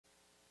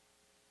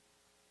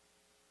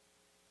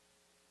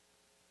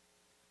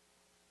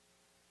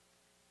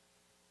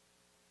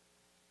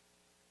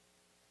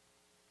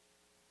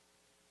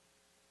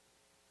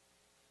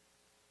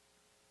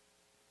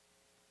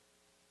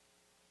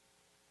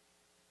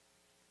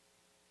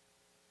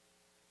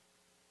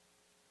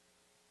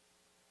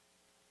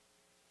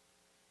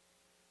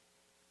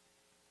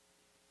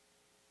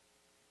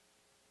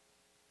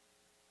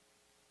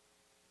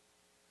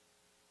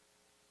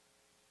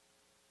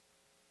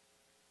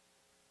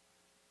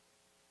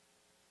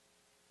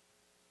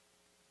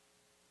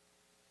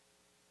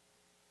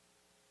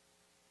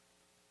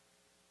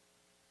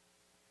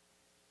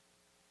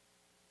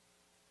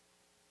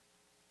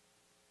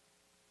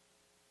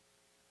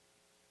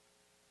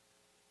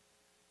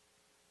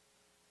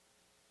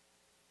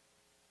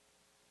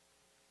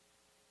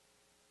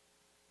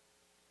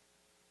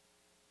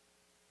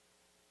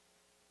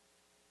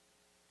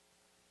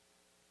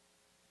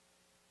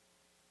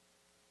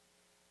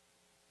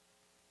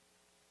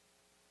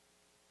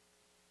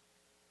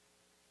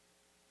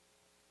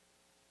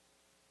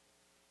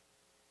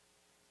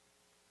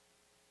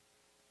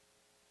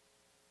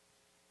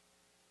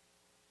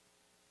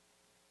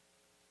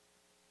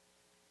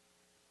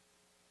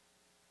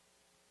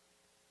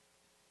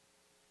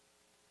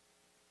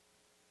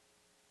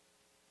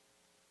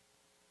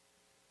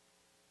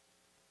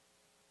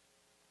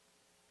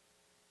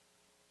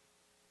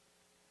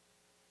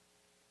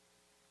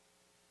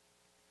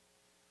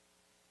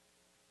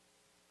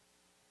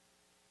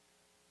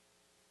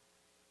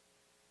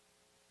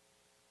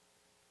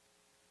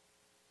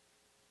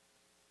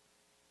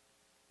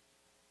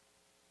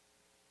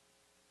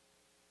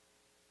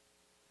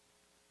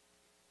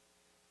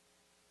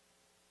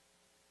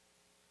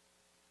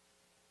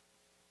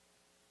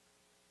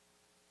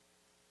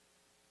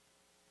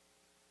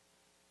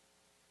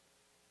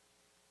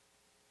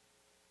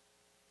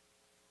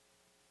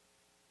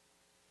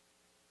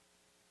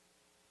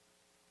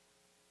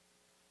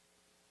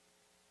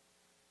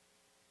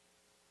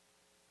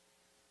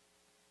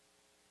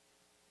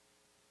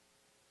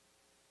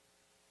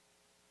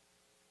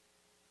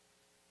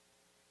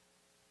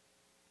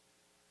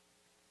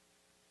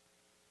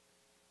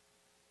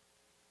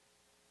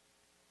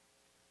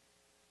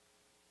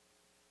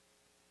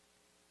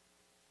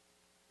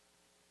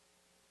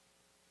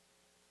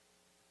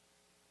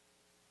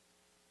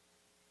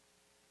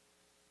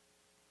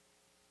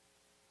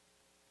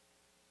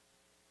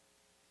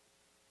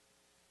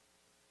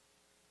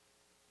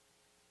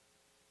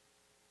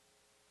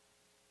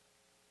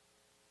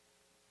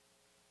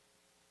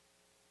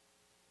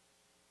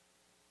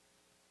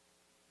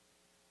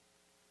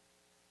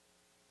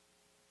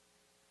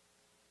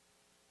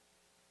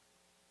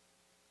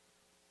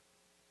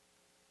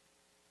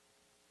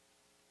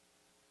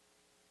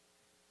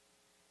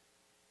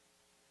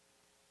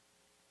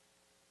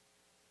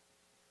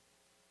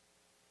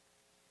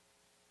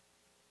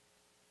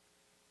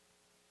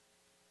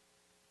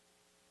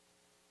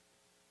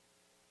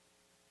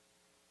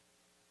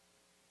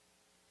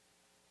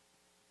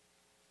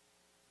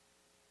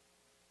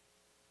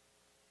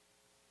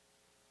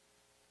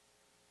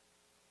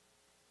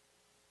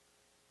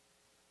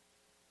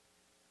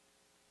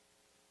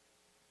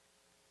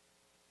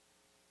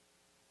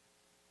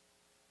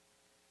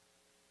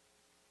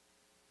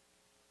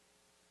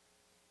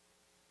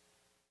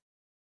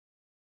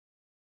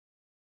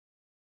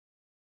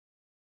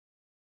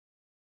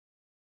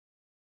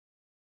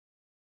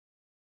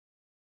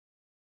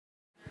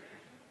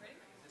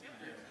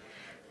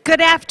Good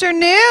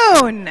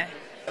afternoon.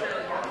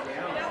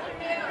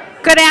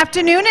 Good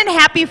afternoon and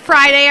happy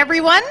Friday,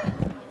 everyone.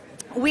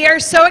 We are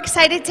so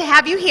excited to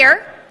have you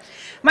here.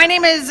 My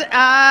name is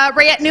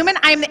Rayette Newman.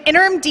 I'm the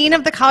interim dean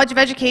of the College of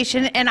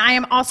Education, and I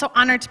am also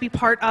honored to be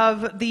part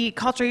of the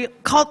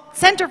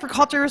Center for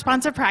Culturally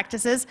Responsive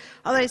Practices,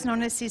 otherwise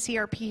known as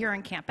CCRP, here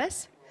on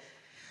campus.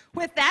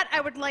 With that,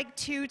 I would like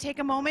to take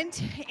a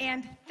moment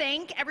and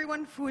thank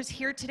everyone who is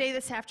here today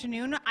this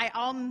afternoon.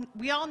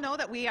 We all know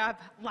that we have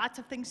lots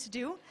of things to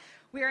do.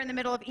 We are in the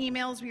middle of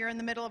emails. We are in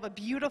the middle of a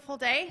beautiful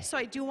day. So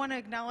I do want to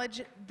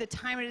acknowledge the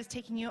time it is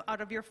taking you out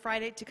of your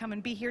Friday to come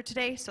and be here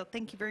today. So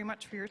thank you very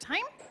much for your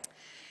time.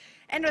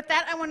 And with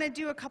that, I want to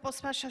do a couple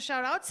special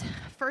shout outs.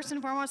 First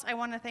and foremost, I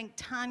want to thank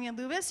Tanya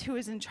Lubis, who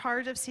is in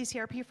charge of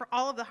CCRP, for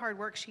all of the hard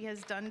work she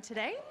has done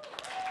today.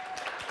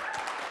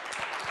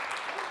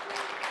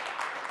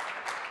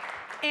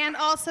 And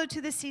also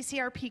to the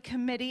CCRP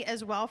committee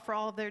as well for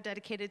all of their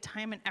dedicated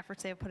time and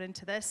efforts they have put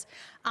into this.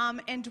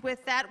 And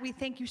with that, we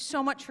thank you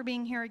so much for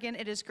being here again.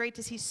 It is great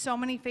to see so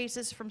many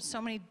faces from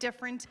so many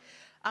different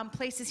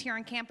places here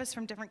on campus,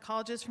 from different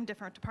colleges, from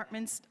different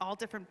departments, all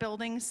different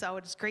buildings. So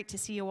it is great to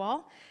see you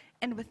all.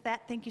 And with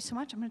that, thank you so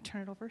much. I'm going to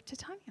turn it over to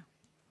Tanya.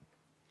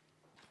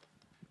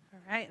 All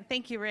right.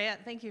 Thank you,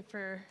 Rayette. Thank you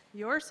for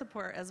your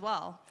support as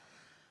well.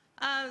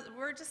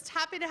 We're just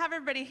happy to have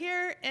everybody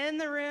here in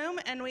the room,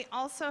 and we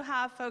also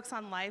have folks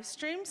on live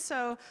stream,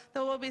 so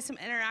there will be some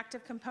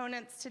interactive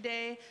components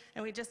today,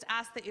 and we just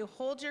ask that you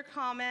hold your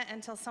comment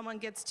until someone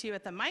gets to you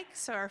at the mic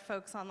so our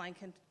folks online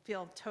can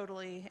feel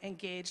totally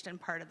engaged and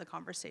part of the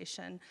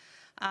conversation.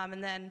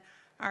 And then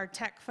our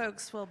tech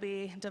folks will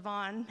be,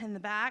 Devon in the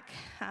back,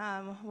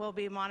 will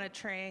be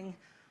monitoring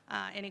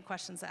any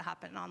questions that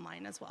happen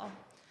online as well.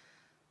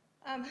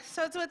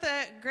 So it's with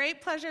a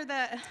great pleasure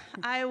that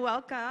I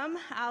welcome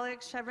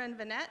Alex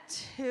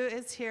Chevron-Vanette, who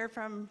is here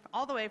from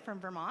all the way from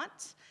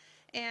Vermont.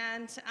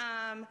 And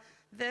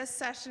this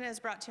session is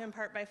brought to you in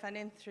part by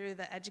funding through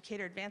the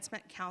Educator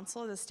Advancement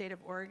Council of the state of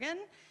Oregon.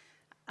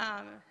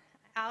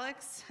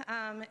 Alex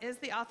is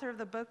the author of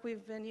the book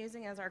we've been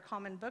using as our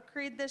common book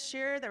read this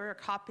year. There were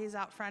copies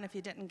out front. If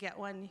you didn't get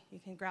one, you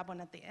can grab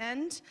one at the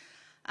end.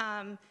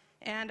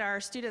 And our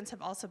students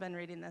have also been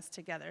reading this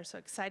together, so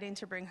exciting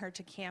to bring her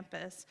to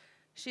campus.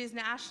 She's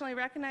nationally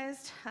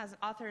recognized as an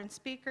author and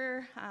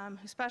speaker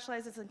who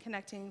specializes in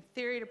connecting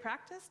theory to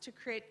practice to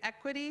create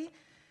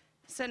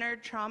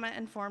equity-centered,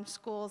 trauma-informed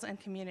schools and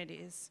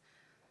communities.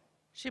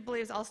 She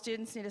believes all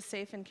students need a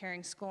safe and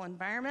caring school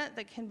environment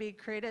that can be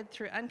created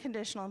through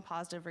unconditional and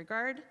positive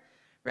regard,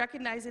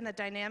 recognizing the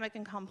dynamic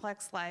and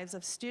complex lives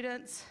of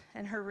students,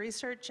 and her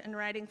research and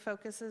writing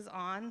focuses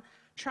on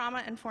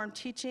trauma-informed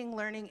teaching,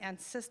 learning, and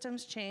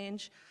systems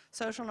change,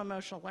 social and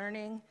emotional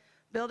learning,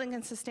 building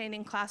and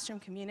sustaining classroom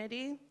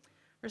community,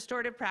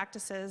 restorative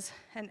practices,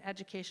 and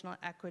educational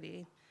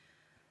equity.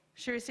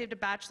 She received a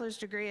bachelor's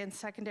degree in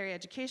secondary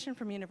education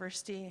from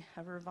University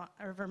of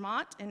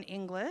Vermont in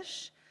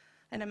English,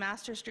 and a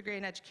master's degree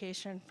in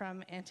education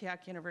from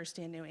Antioch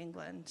University in New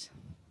England.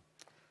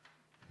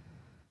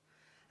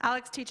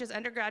 Alex teaches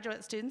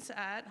undergraduate students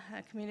at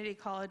Community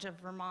College of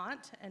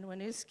Vermont in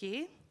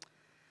Winooski,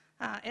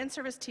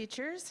 in-service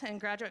teachers and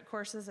graduate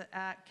courses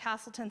at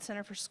Castleton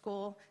Center for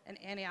School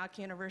and Antioch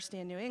University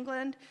in New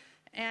England,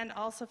 and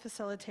also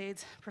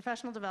facilitates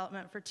professional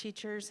development for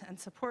teachers and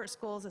support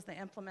schools as they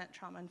implement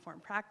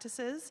trauma-informed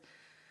practices.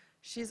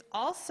 She's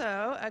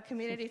also a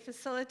community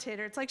facilitator.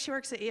 It's like she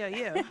works at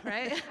EOU,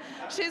 right?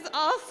 She's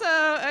also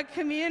a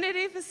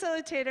community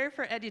facilitator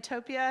for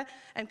Edutopia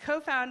and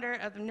co-founder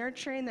of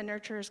Nurturing the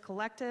Nurturers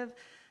Collective,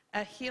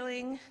 a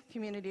healing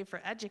community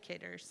for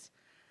educators.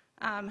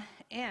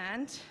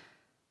 And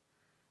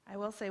I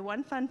will say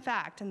one fun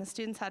fact, and the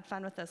students had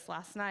fun with this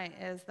last night,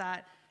 is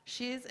that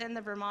she's in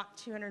the Vermont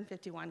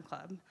 251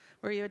 Club,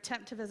 where you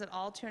attempt to visit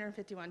all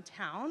 251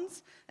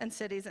 towns and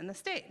cities in the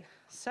state.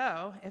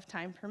 So, if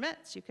time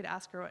permits, you could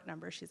ask her what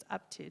number she's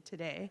up to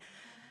today.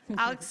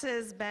 Alex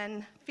has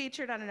been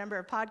featured on a number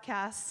of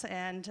podcasts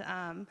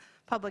and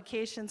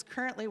publications,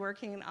 currently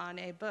working on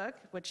a book,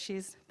 which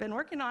she's been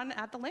working on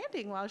at the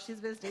Landing while she's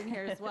visiting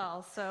here as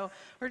well. So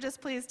we're just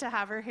pleased to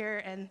have her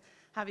here and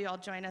have you all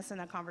join us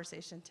in a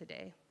conversation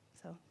today.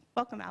 So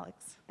welcome,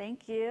 Alex.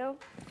 Thank you.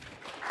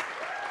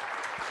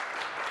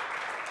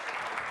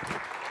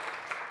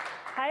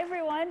 Hi,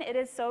 everyone. It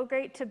is so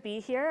great to be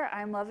here.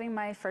 I'm loving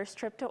my first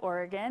trip to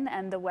Oregon,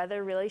 and the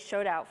weather really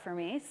showed out for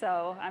me,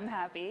 so I'm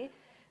happy.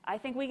 I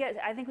think we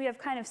have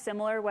kind of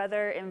similar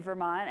weather in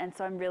Vermont, and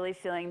so I'm really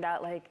feeling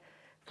that like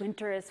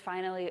winter is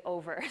finally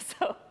over.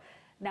 So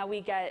now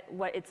we get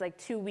it's like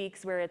 2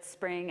 weeks where it's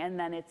spring, and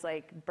then it's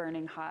like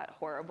burning hot,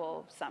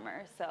 horrible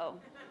summer. So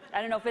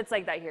I don't know if it's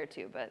like that here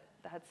too, but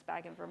that's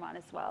back in Vermont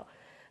as well.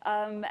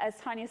 As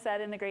Tanya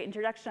said in the great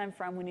introduction, I'm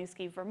from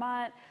Winooski,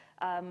 Vermont.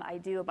 I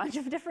do a bunch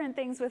of different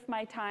things with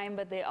my time,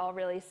 but they all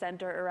really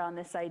center around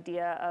this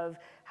idea of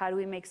how do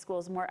we make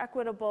schools more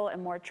equitable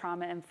and more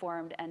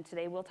trauma-informed. And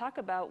today we'll talk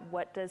about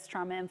what does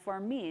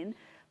trauma-informed mean.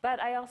 But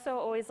I also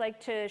always like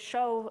to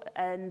show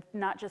and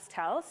not just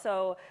tell.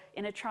 So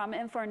in a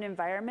trauma-informed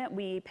environment,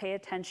 we pay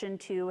attention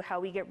to how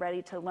we get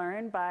ready to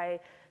learn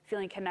by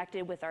feeling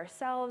connected with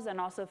ourselves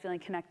and also feeling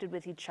connected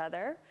with each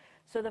other.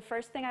 So the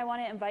first thing I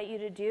want to invite you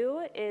to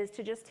do is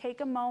to just take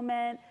a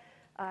moment,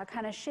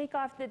 kind of shake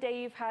off the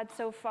day you've had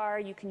so far.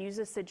 You can use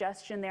a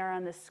suggestion there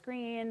on the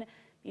screen.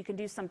 You can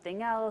do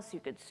something else. You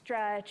could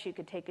stretch. You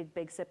could take a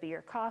big sip of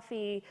your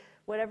coffee.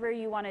 Whatever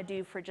you want to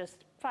do for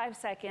just 5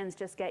 seconds,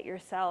 just get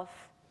yourself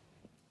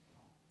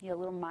a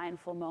little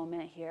mindful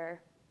moment here.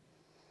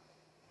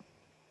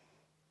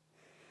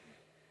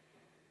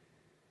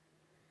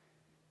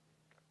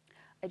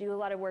 I do a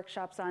lot of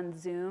workshops on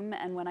Zoom,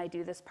 and when I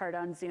do this part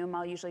on Zoom,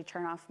 I'll usually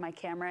turn off my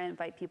camera and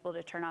invite people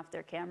to turn off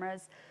their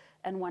cameras.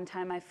 And one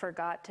time I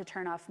forgot to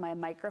turn off my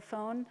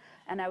microphone,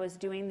 and I was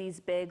doing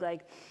these big,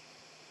 like,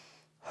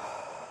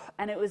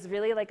 and it was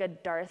really like a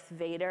Darth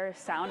Vader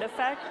sound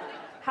effect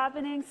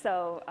happening.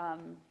 So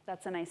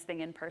that's a nice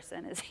thing in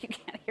person, is you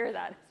can't hear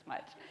that as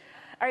much.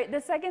 All right,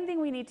 the second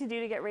thing we need to do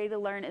to get ready to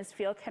learn is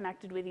feel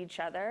connected with each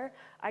other.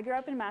 I grew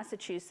up in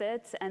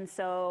Massachusetts, and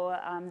so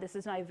this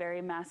is my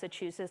very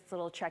Massachusetts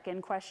little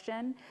check-in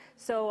question.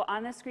 So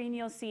on the screen,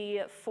 you'll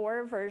see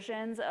 4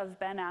 versions of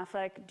Ben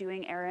Affleck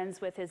doing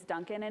errands with his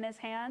Dunkin' in his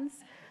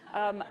hands.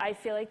 I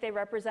feel like they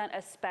represent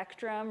a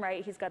spectrum,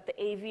 right? He's got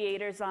the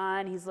aviators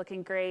on, he's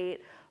looking great,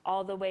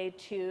 all the way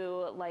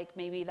to, like,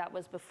 maybe that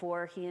was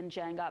before he and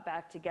Jen got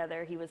back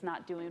together. He was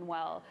not doing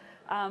well.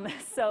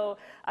 So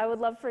I would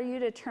love for you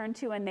to turn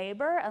to a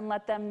neighbor and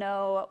let them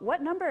know,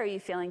 what number are you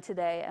feeling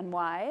today and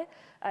why?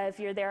 If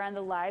you're there on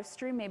the live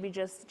stream, maybe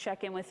just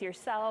check in with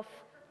yourself.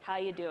 How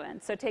you doing?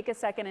 So take a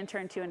second and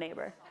turn to a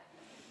neighbor.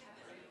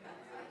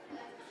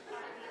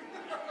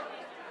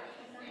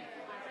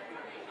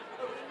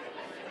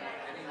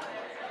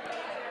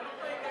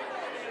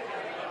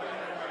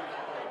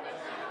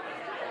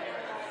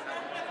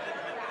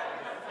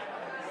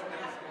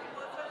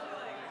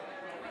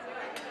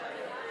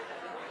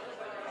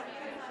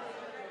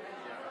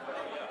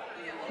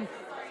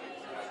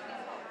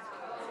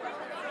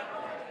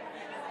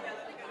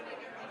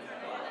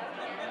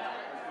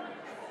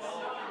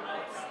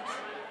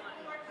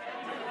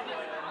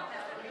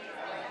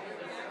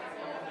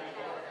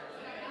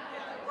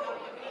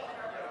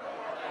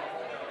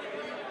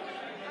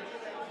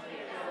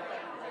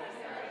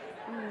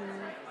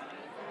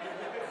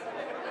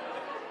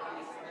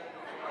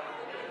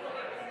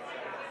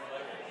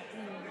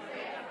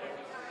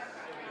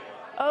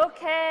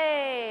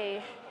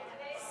 Okay,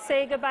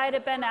 say goodbye to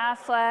Ben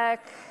Affleck.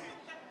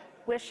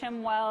 Wish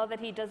him well, that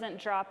he doesn't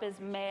drop his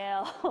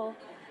mail.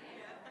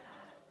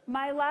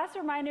 My last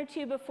reminder to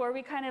you before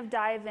we kind of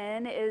dive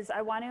in is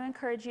I want to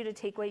encourage you to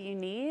take what you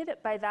need.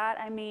 By that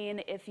I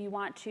mean if you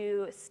want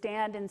to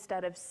stand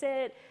instead of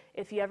sit,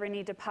 if you ever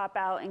need to pop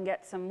out and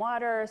get some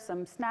water,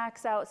 some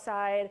snacks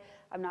outside.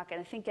 I'm not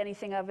going to think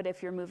anything of it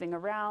if you're moving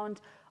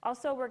around.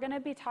 Also, we're going to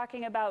be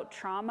talking about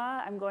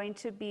trauma. I'm going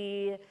to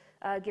be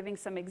giving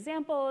some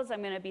examples.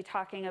 I'm going to be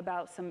talking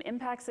about some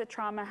impacts that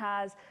trauma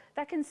has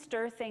that can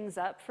stir things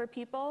up for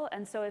people.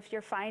 And so if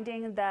you're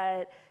finding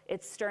that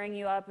it's stirring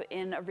you up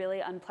in a really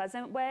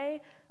unpleasant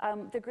way,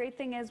 the great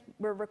thing is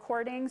we're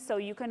recording, so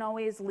you can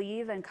always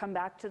leave and come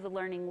back to the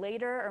learning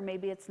later, or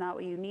maybe it's not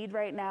what you need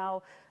right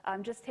now.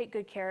 Just take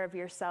good care of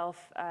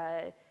yourself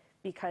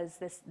because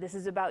this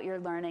is about your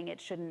learning. It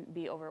shouldn't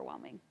be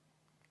overwhelming.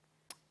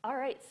 All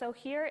right, so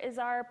here is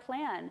our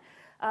plan.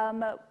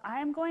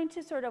 I'm going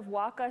to sort of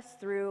walk us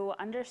through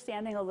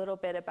understanding a little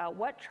bit about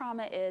what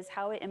trauma is,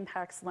 how it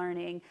impacts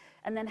learning,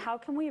 and then how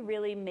can we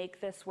really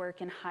make this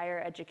work in higher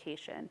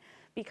education.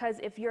 Because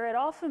if you're at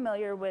all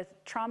familiar with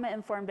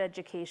trauma-informed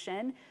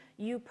education,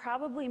 you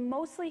probably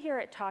mostly hear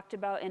it talked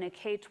about in a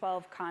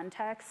K-12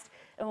 context.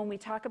 And when we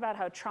talk about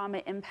how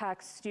trauma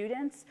impacts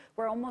students,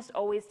 we're almost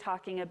always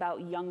talking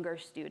about younger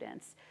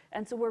students.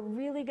 And so we're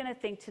really going to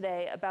think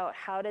today about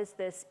how does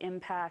this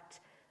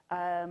impact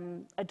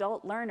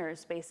adult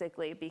learners,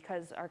 basically,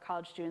 because our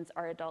college students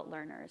are adult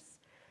learners.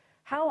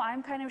 How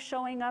I'm kind of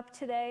showing up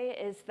today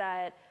is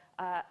that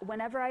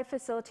whenever I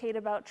facilitate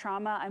about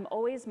trauma, I'm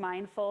always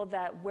mindful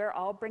that we're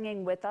all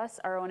bringing with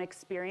us our own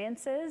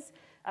experiences,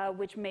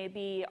 which may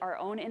be our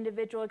own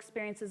individual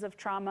experiences of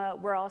trauma.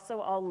 We're also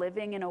all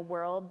living in a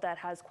world that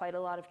has quite a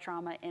lot of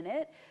trauma in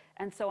it,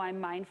 and so I'm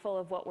mindful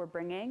of what we're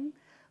bringing.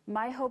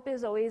 My hope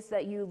is always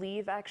that you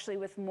leave actually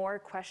with more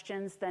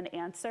questions than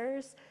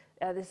answers.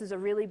 This is a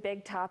really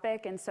big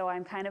topic, and so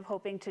I'm kind of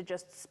hoping to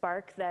just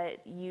spark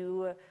that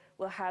you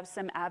will have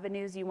some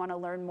avenues you want to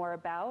learn more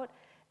about,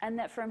 and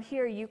that from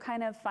here you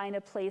kind of find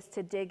a place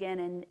to dig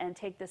in and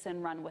take this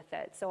and run with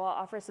it. So I'll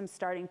offer some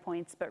starting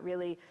points, but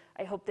really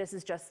I hope this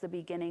is just the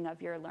beginning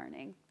of your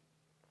learning.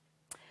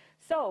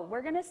 So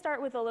we're going to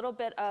start with a little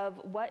bit of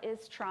what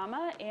is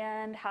trauma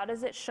and how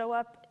does it show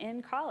up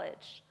in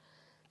college.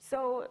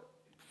 So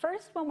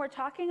first, when we're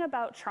talking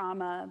about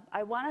trauma,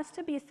 I want us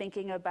to be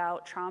thinking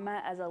about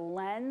trauma as a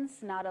lens,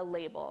 not a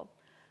label.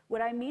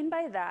 What I mean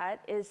by that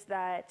is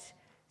that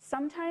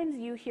sometimes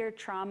you hear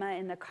trauma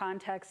in the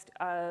context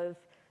of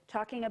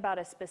talking about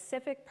a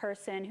specific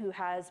person who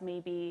has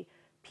maybe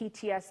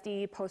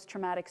PTSD,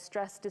 post-traumatic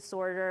stress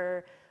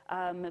disorder.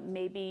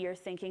 Maybe you're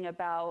thinking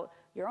about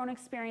your own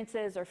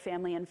experiences or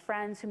family and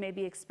friends who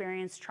maybe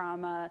experienced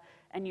trauma,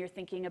 and you're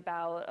thinking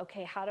about,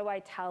 okay, how do I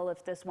tell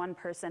if this one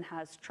person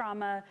has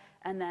trauma,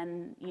 and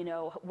then, you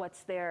know,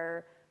 what's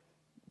their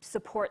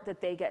support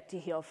that they get to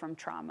heal from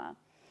trauma.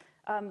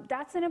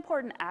 That's an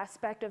important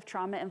aspect of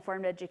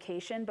trauma-informed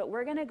education, but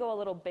we're gonna go a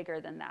little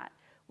bigger than that.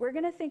 We're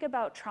gonna think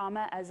about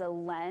trauma as a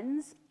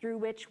lens through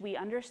which we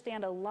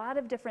understand a lot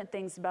of different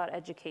things about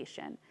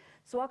education.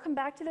 So I'll come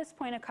back to this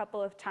point a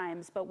couple of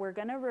times, but we're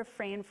gonna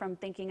refrain from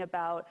thinking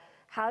about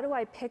how do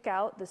I pick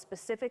out the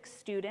specific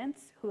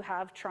students who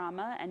have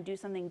trauma and do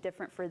something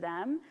different for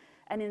them,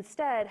 and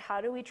instead,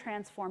 how do we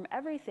transform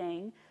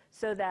everything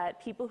so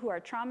that people who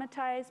are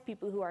traumatized,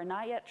 people who are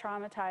not yet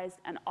traumatized,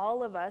 and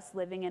all of us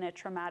living in a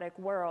traumatic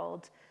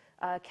world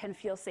can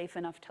feel safe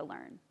enough to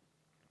learn.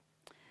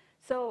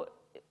 So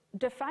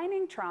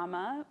defining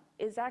trauma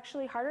is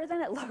actually harder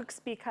than it looks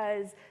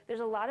because there's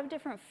a lot of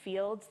different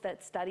fields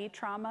that study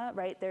trauma,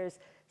 right? There's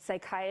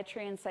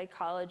psychiatry and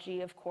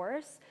psychology, of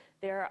course.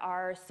 There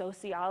are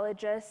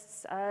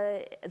sociologists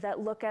that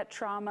look at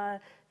trauma.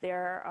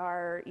 There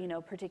are, you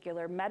know,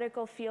 particular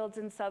medical fields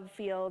and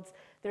subfields.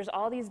 There's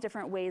all these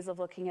different ways of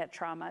looking at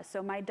trauma.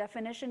 So my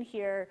definition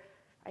here,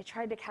 I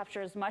tried to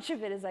capture as much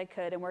of it as I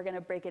could, and we're going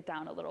to break it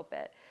down a little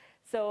bit.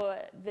 So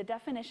the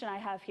definition I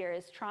have here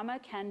is trauma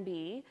can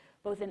be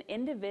both an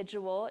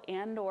individual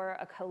and or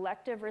a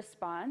collective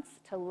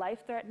response to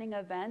life-threatening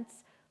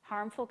events,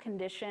 harmful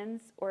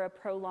conditions, or a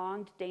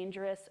prolonged,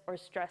 dangerous, or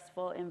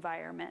stressful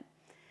environment.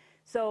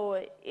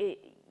 So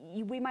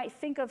we might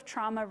think of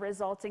trauma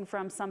resulting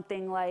from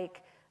something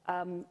like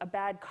a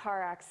bad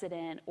car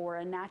accident or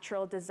a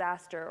natural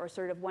disaster or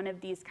sort of one of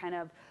these kind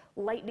of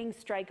lightning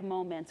strike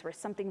moments where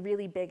something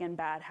really big and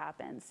bad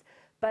happens.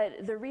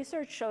 But the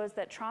research shows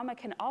that trauma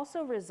can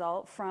also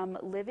result from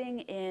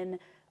living in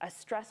a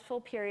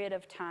stressful period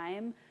of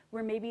time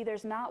where maybe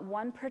there's not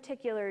one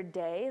particular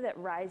day that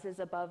rises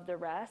above the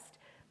rest,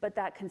 but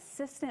that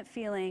consistent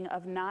feeling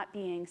of not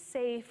being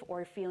safe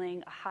or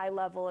feeling a high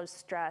level of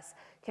stress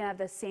can have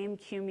the same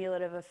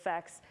cumulative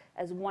effects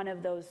as one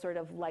of those sort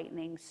of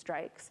lightning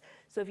strikes.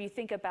 So if you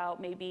think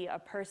about maybe a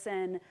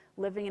person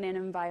living in an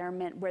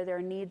environment where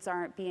their needs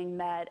aren't being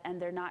met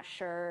and they're not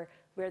sure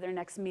where their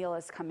next meal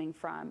is coming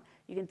from.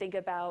 You can think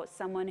about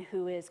someone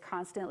who is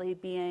constantly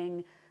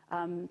being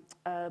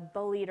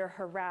bullied or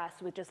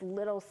harassed with just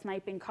little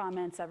sniping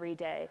comments every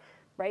day,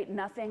 right?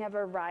 Nothing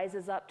ever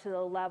rises up to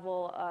the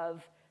level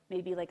of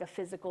maybe like a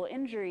physical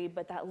injury,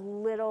 but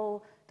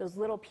those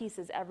little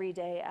pieces every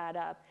day add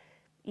up.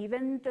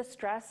 Even the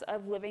stress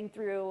of living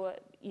through,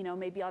 you know,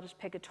 maybe I'll just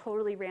pick a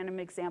totally random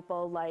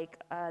example, like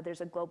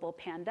there's a global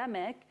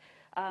pandemic,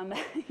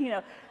 you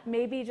know,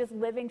 maybe just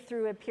living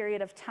through a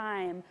period of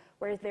time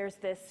where there's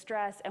this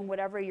stress and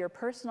whatever your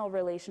personal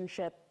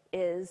relationship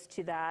is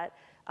to that,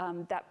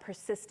 that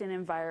persistent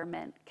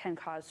environment can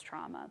cause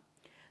trauma.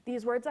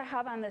 These words I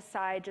have on the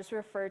side just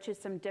refer to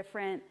some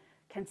different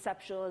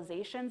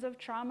conceptualizations of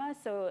trauma.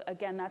 So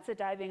again, that's a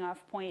diving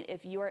off point.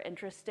 If you are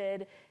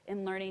interested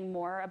in learning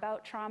more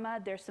about trauma,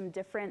 there's some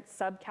different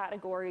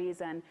subcategories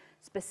and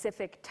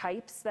specific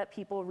types that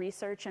people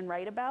research and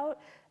write about,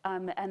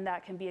 and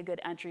that can be a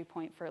good entry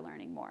point for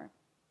learning more.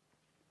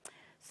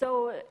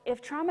 So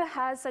if trauma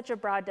has such a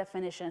broad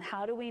definition,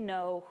 how do we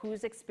know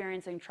who's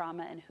experiencing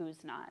trauma and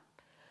who's not?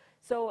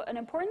 So an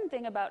important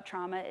thing about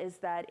trauma is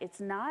that it's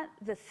not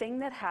the thing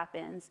that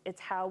happens, it's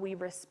how we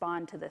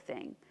respond to the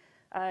thing.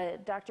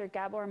 Dr.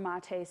 Gabor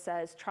Mate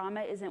says,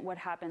 trauma isn't what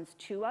happens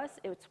to us,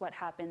 it's what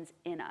happens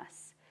in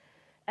us.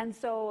 And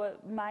so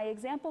my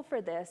example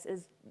for this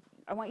is,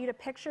 I want you to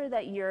picture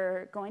that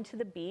you're going to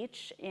the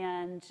beach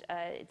and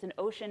it's an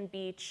ocean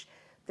beach,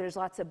 there's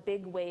lots of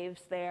big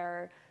waves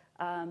there.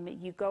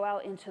 You go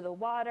out into the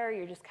water,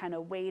 you're just kind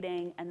of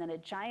waiting, and then a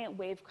giant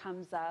wave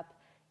comes up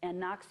and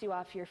knocks you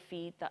off your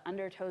feet, the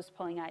undertow's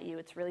pulling at you,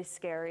 it's really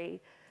scary.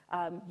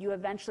 You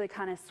eventually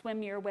kind of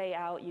swim your way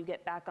out, you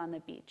get back on the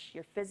beach,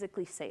 you're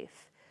physically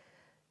safe.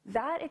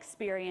 That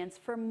experience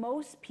for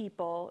most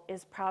people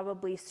is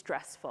probably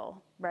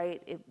stressful,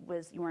 right?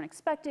 You weren't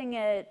expecting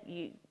it,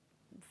 you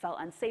felt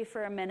unsafe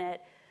for a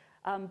minute,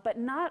 but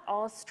not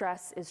all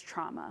stress is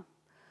trauma.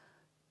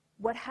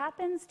 What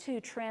happens to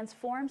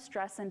transform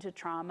stress into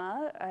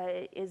trauma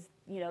is,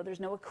 there's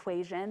no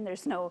equation,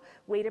 there's no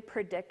way to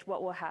predict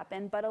what will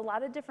happen, but a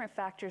lot of different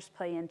factors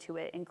play into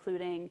it,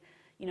 including,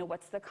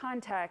 what's the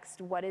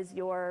context, what is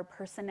your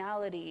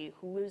personality,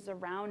 who is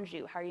around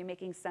you, how are you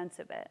making sense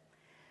of it?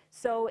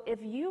 So if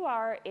you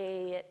are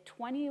a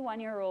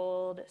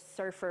 21-year-old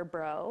surfer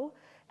bro,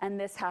 and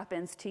this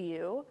happens to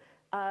you,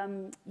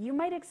 you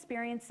might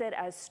experience it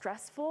as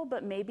stressful,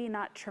 but maybe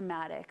not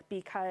traumatic,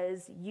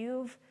 because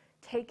you've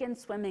taken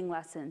swimming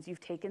lessons,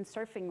 you've taken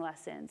surfing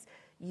lessons,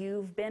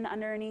 you've been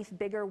underneath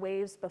bigger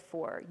waves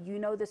before, you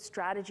know the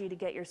strategy to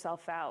get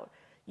yourself out.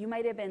 You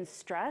might have been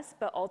stressed,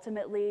 but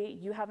ultimately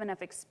you have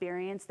enough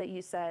experience that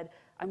you said,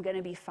 I'm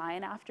gonna be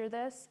fine after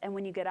this, and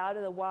when you get out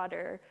of the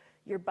water,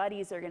 your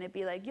buddies are gonna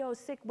be like, yo,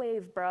 sick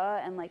wave,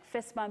 bruh, and like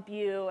fist bump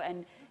you,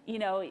 and you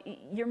know,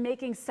 you're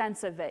making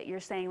sense of it. You're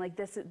saying like,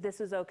 this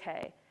is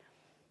okay.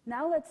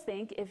 Now let's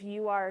think if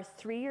you are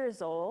 3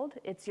 years old,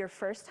 it's your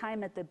first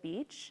time at the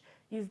beach,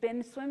 you've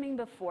been swimming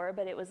before,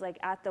 but it was like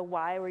at the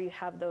Y where you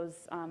have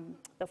those,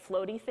 the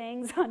floaty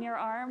things on your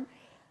arm.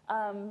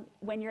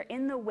 When you're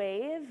in the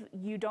wave,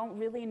 you don't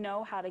really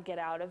know how to get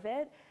out of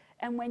it.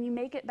 And when you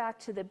make it back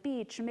to the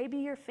beach, maybe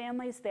your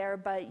family's there,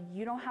 but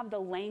you don't have the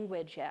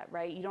language yet,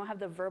 right? You don't have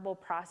the verbal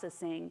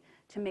processing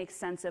to make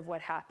sense of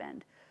what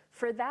happened.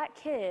 For that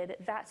kid,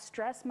 that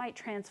stress might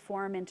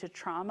transform into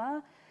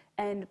trauma,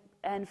 and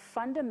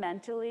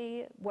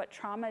fundamentally, what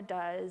trauma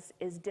does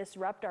is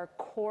disrupt our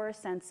core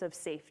sense of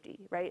safety,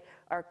 right?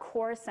 Our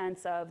core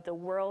sense of the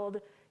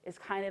world is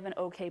kind of an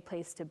okay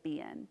place to be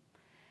in.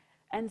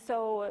 And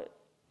so,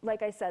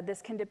 like I said,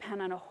 this can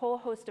depend on a whole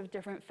host of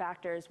different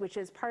factors, which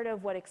is part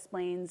of what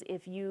explains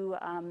if you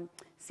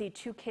see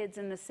two kids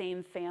in the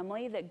same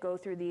family that go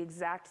through the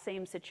exact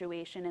same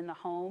situation in the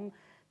home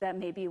that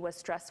maybe was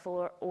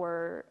stressful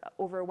or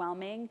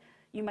overwhelming.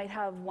 You might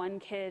have one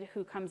kid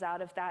who comes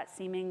out of that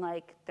seeming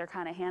like they're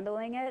kind of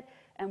handling it,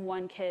 and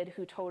one kid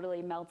who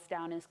totally melts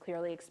down and is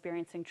clearly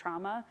experiencing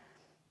trauma.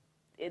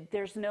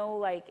 There's no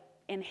like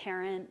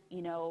inherent,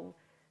 you know,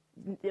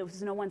 it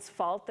was no one's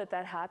fault that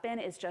that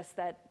happened. It's just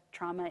that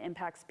trauma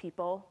impacts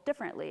people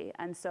differently.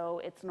 And so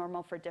it's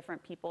normal for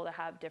different people to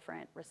have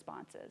different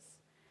responses.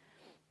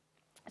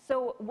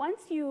 So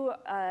once you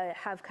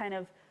have kind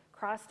of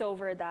crossed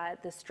over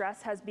that the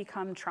stress has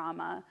become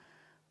trauma,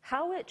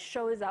 how it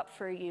shows up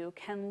for you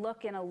can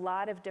look in a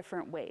lot of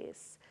different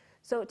ways.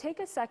 So take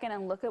a second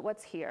and look at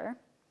what's here.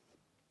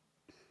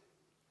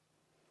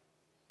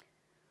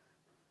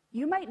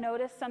 You might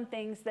notice some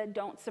things that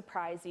don't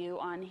surprise you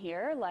on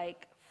here,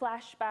 like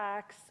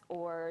flashbacks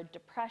or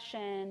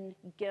depression,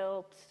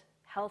 guilt,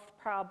 health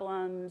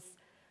problems,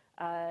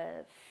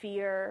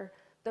 fear.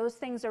 Those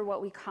things are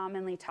what we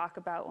commonly talk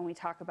about when we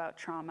talk about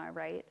trauma,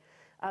 right?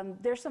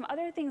 There's some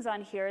other things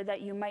on here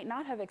that you might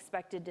not have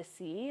expected to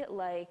see,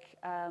 like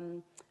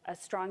a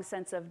strong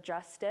sense of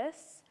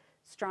justice,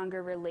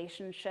 stronger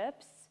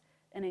relationships,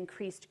 an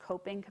increased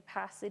coping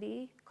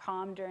capacity,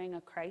 calm during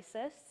a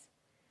crisis.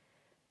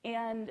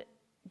 And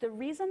the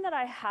reason that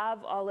I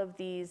have all of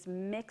these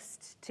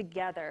mixed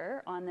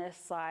together on this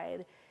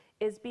slide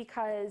is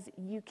because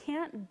you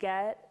can't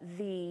get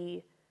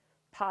the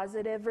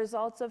positive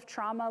results of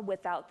trauma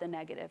without the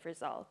negative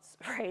results,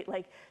 right?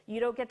 Like, you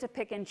don't get to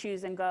pick and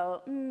choose and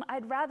go,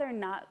 I'd rather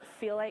not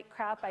feel like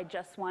crap, I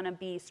just want to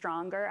be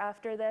stronger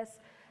after this.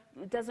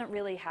 It doesn't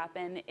really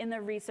happen. In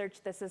the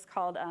research, this is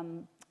called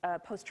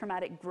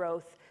post-traumatic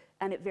growth,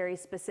 and it very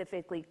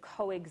specifically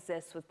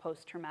coexists with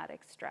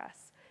post-traumatic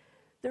stress.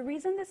 The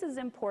reason this is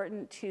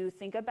important to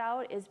think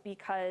about is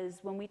because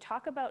when we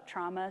talk about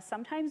trauma,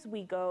 sometimes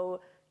we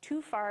go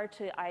too far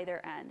to either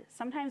end.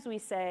 Sometimes we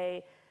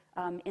say,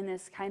 in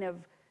this kind of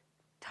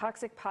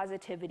toxic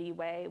positivity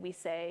way, we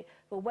say,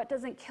 well, what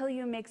doesn't kill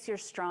you makes you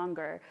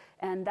stronger.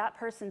 And that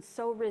person's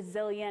so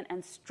resilient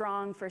and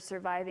strong for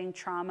surviving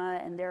trauma,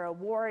 and they're a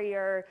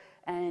warrior,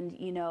 and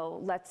you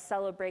know, let's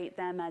celebrate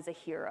them as a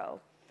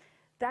hero.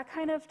 That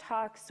kind of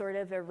talk sort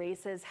of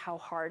erases how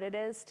hard it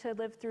is to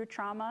live through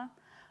trauma.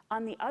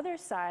 On the other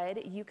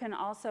side, you can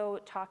also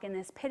talk in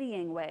this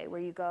pitying way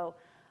where you go,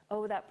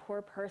 oh, that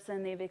poor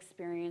person, they've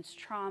experienced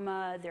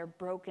trauma, they're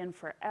broken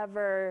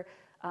forever,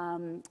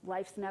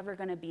 life's never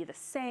gonna be the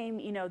same,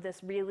 you know,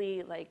 this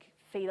really like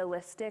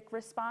fatalistic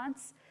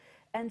response.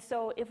 And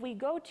so if we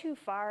go too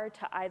far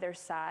to either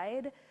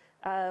side,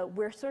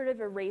 we're sort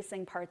of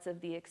erasing parts of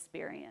the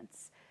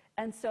experience.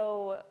 And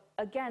so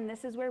again,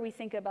 this is where we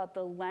think about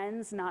the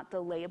lens, not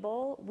the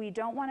label. We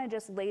don't want to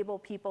just label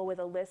people with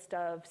a list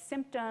of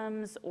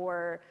symptoms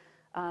or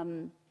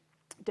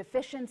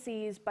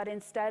deficiencies, but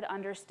instead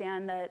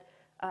understand that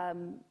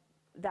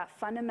that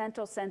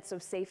fundamental sense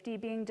of safety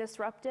being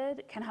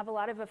disrupted can have a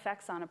lot of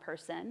effects on a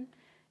person.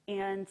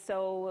 And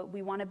so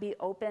we want to be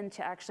open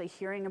to actually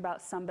hearing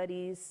about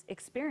somebody's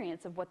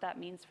experience of what that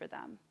means for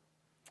them.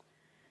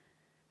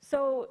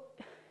 So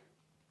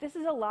this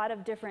is a lot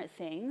of different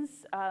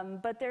things,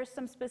 but there's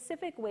some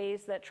specific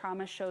ways that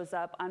trauma shows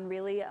up on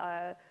really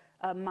a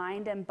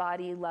mind and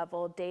body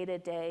level, day to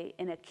day,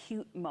 in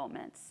acute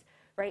moments,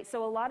 right?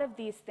 So a lot of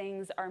these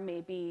things are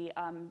maybe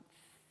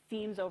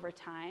themes over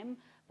time,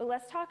 but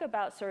let's talk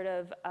about sort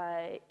of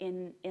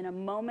in a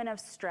moment of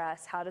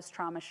stress, how does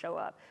trauma show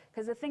up?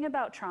 Because the thing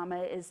about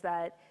trauma is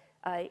that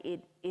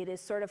it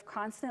is sort of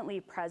constantly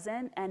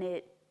present, and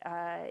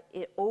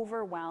it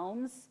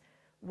overwhelms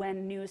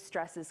when new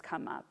stresses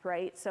come up,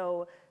 right?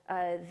 So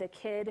the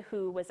kid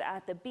who was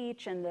at the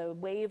beach and the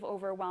wave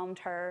overwhelmed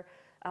her,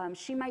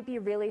 she might be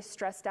really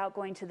stressed out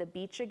going to the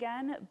beach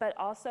again, but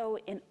also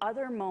in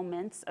other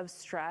moments of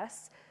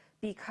stress,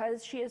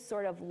 because she has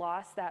sort of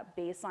lost that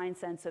baseline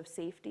sense of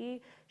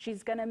safety,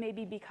 she's gonna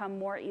maybe become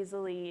more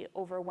easily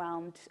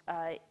overwhelmed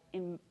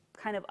in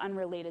kind of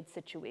unrelated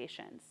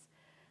situations.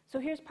 So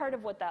here's part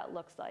of what that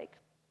looks like.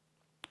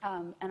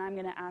 And I'm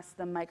gonna ask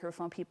the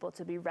microphone people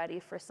to be ready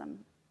for some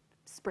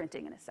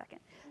sprinting in a second.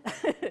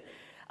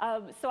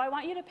 So I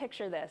want you to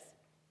picture this.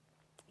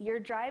 You're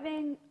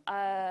driving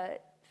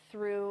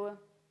through,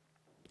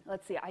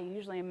 let's see, I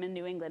usually am in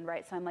New England,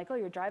 right? So I'm like, oh,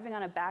 you're driving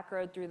on a back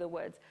road through the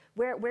woods.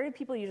 Where do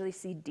people usually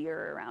see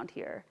deer around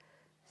here?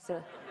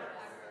 So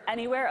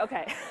anywhere?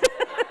 Okay.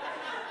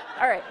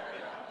 All right.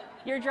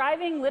 You're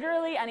driving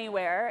literally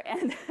anywhere,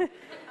 and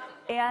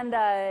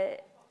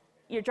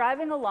you're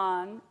driving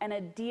along, and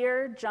a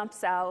deer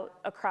jumps out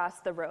across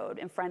the road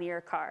in front of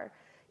your car.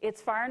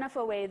 It's far enough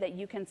away that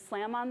you can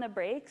slam on the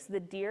brakes.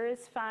 The deer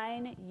is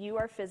fine. You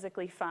are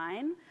physically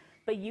fine.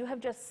 But you have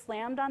just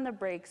slammed on the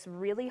brakes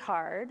really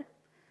hard,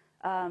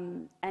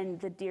 and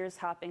the deer's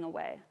hopping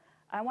away.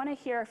 I want to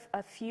hear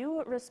a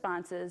few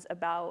responses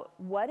about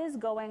what is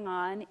going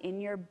on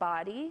in your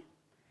body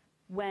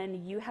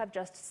when you have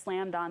just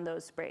slammed on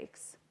those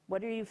brakes.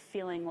 What are you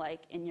feeling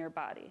like in your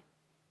body?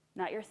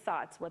 Not your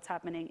thoughts, what's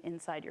happening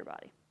inside your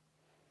body.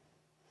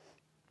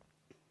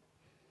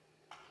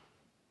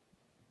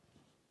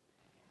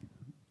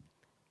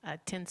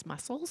 Tense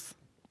muscles.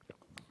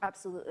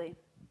 Absolutely.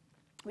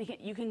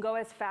 You can go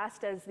as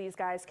fast as these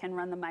guys can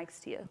run the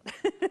mics to you.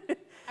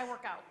 I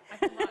work out. I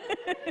can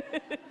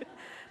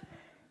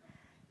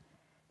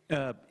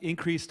run.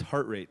 Increased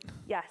heart rate.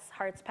 Yes,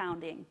 heart's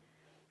pounding.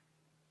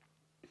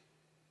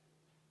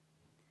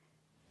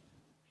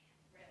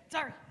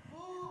 Sorry.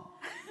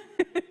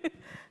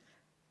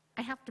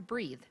 I have to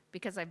breathe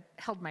because I've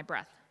held my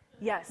breath.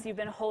 Yes, you've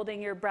been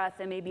holding your breath,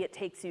 and maybe it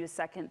takes you a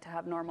second to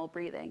have normal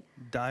breathing.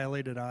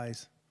 Dilated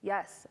eyes.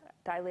 Yes,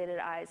 dilated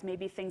eyes.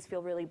 Maybe things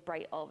feel really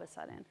bright all of a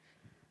sudden.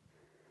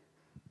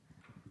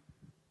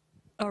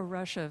 A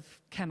rush of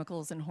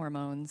chemicals and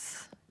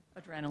hormones,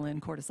 adrenaline,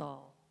 cortisol.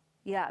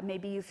 Yeah,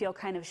 maybe you feel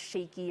kind of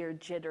shaky or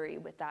jittery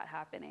with that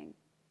happening.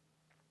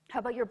 How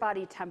about your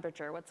body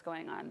temperature? What's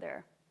going on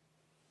there?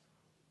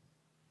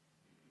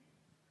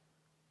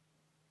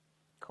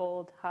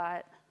 Cold,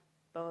 hot,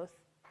 both,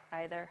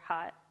 either,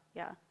 hot,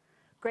 yeah.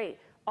 Great,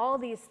 all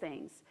these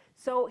things.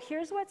 So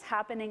here's what's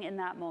happening in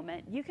that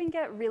moment. You can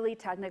get really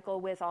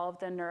technical with all of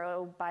the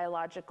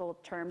neurobiological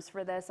terms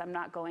for this. I'm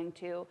not going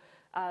to.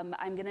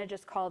 I'm gonna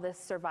just call this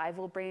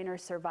survival brain or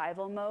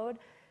survival mode.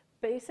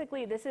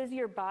 Basically, this is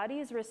your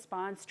body's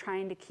response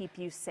trying to keep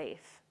you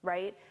safe,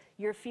 right?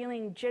 You're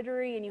feeling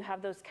jittery and you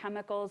have those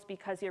chemicals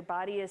because your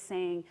body is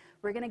saying,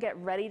 we're gonna get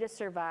ready to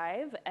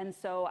survive, and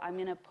so I'm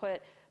gonna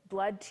put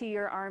blood to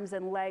your arms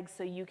and legs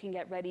so you can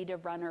get ready to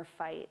run or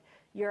fight.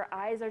 Your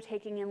eyes are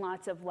taking in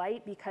lots of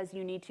light because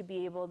you need to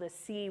be able to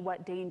see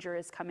what danger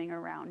is coming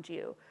around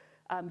you.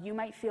 You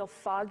might feel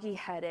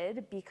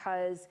foggy-headed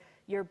because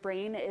your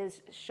brain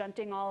is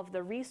shunting all of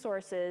the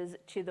resources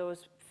to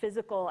those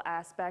physical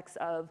aspects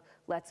of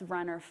let's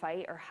run or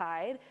fight or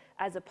hide,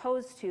 as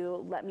opposed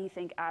to let me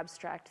think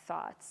abstract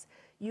thoughts.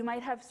 You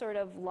might have sort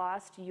of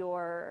lost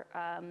your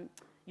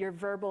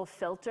verbal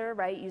filter,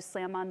 right? You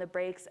slam on the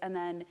brakes and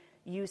then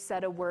you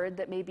said a word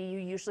that maybe you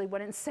usually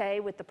wouldn't say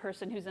with the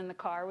person who's in the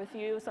car with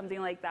you, something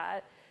like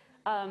that.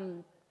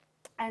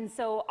 And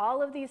so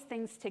all of these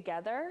things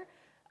together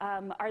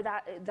are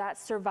that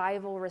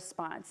survival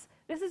response.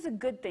 This is a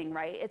good thing,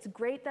 right? It's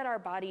great that our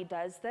body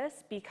does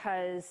this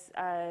because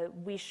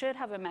we should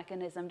have a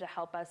mechanism to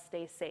help us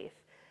stay safe.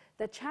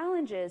 The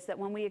challenge is that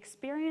when we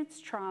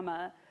experience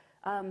trauma,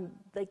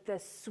 like the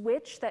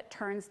switch that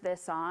turns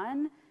this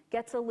on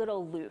gets a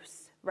little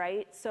loose,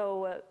 right?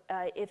 So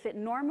if it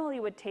normally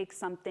would take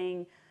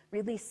something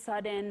really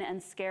sudden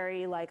and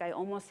scary, like I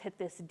almost hit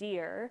this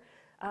deer,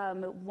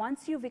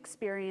 once you've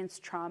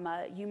experienced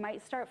trauma, you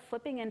might start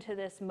flipping into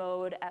this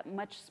mode at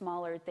much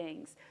smaller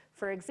things.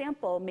 For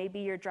example, maybe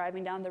you're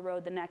driving down the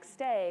road the next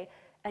day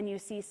and you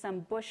see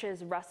some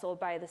bushes rustle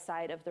by the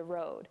side of the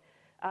road.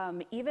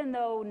 Even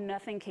though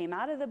nothing came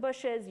out of the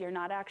bushes, you're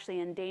not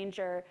actually in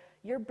danger,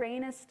 your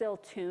brain is still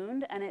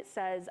tuned and it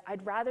says,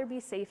 I'd rather be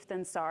safe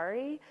than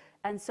sorry.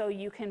 And so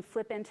you can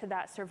flip into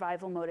that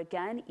survival mode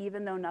again,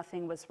 even though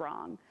nothing was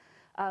wrong.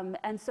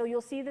 And so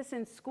you'll see this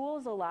in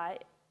schools a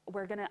lot.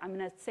 I'm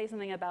gonna say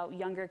something about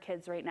younger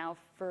kids right now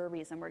for a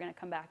reason. We're gonna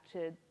come back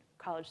to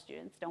college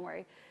students, don't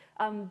worry.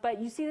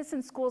 But you see this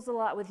in schools a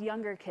lot with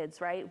younger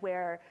kids, right?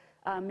 Where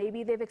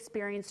maybe they've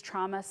experienced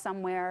trauma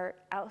somewhere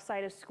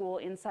outside of school,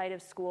 inside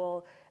of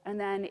school, and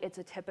then it's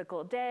a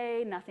typical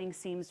day, nothing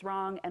seems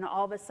wrong, and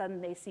all of a sudden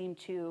they seem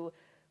to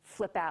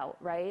flip out,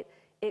 right?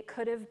 It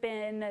could have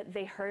been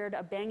they heard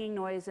a banging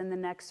noise in the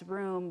next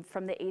room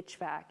from the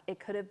HVAC. It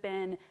could have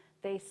been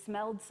they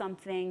smelled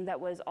something that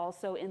was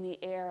also in the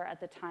air at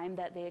the time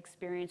that they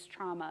experienced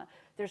trauma.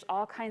 There's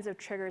all kinds of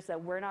triggers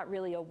that we're not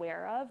really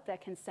aware of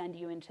that can send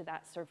you into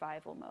that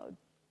survival mode.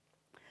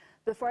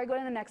 Before I go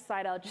to the next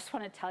slide, I just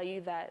want to tell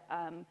you that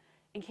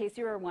in case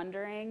you were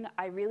wondering,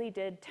 I really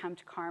did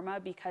tempt karma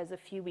because a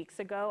few weeks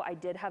ago, I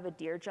did have a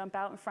deer jump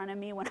out in front of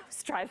me when I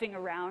was driving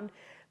around,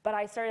 but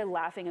I started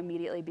laughing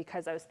immediately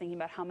because I was thinking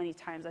about how many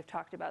times I've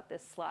talked about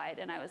this slide,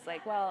 and I was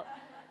like, well,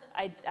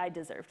 I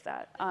deserved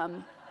that.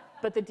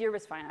 But the deer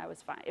was fine, I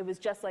was fine. It was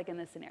just like in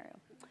this scenario.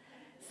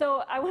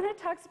 So I want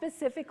to talk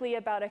specifically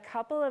about a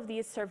couple of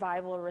these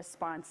survival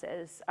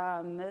responses,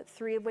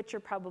 3 of which you're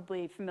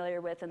probably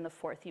familiar with, and the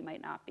 4th you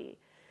might not be.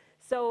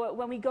 So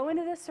when we go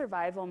into the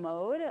survival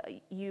mode,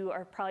 you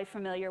are probably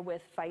familiar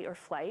with fight or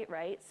flight,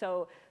 right?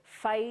 So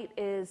fight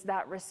is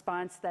that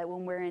response that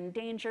when we're in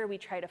danger, we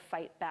try to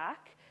fight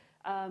back.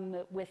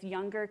 With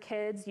younger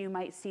kids, you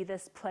might see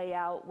this play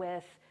out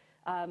with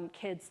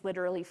kids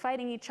literally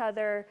fighting each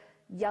other,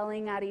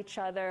 yelling at each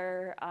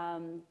other,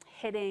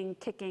 hitting,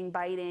 kicking,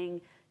 biting.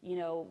 You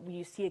know,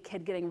 you see a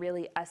kid getting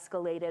really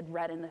escalated,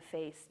 red in the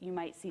face. You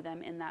might see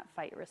them in that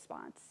fight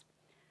response.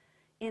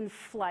 In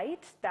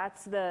flight,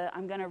 that's the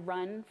I'm going to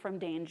run from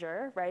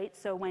danger, right?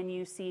 So when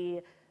you see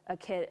a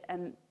kid,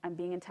 and I'm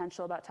being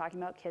intentional about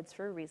talking about kids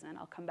for a reason.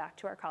 I'll come back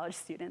to our college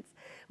students.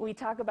 When we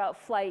talk about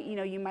flight, you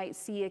know, you might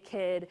see a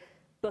kid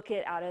book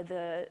it out of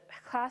the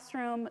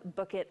classroom,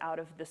 book it out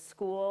of the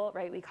school,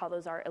 right? We call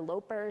those our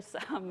elopers.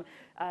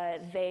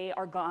 They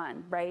are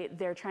gone, right?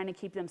 They're trying to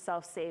keep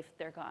themselves safe,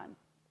 they're gone.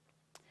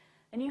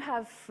 And you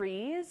have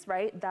freeze,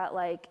 right? That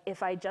like,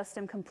 if I just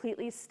am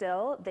completely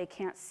still, they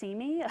can't see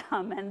me,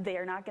 and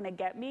they're not gonna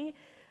get me.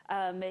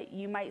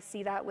 You might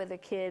see that with a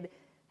kid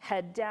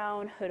head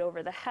down, hood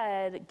over the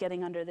head,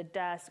 getting under the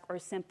desk, or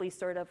simply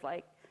sort of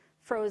like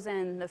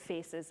frozen, the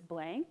face is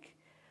blank.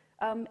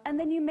 And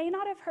then you may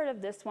not have heard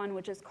of this one,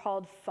 which is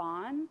called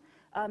fawn.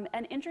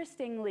 And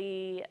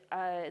interestingly,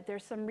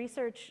 there's some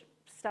research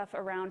stuff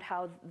around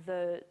how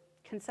the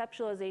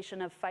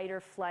conceptualization of fight or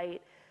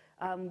flight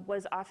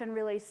was often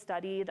really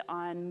studied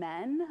on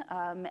men.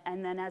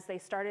 And then as they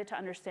started to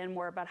understand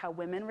more about how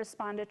women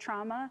respond to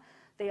trauma,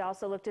 they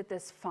also looked at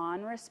this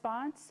fawn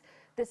response.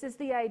 This is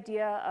the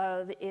idea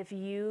of if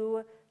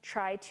you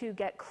try to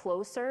get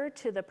closer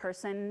to the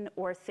person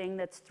or thing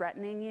that's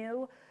threatening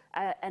you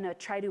and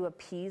try to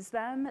appease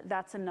them,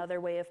 that's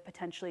another way of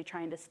potentially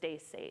trying to stay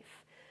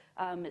safe.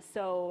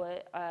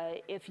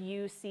 If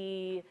you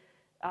see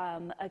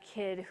a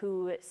kid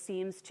who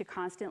seems to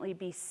constantly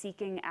be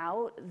seeking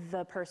out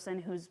the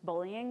person who's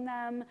bullying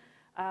them,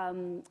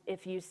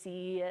 if you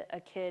see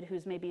a kid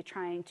who's maybe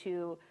trying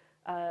to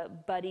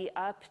buddy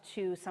up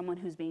to someone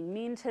who's being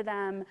mean to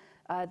them,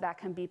 that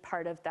can be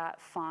part of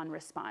that fawn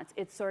response.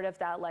 It's sort of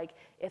that like,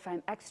 if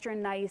I'm extra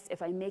nice,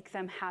 if I make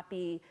them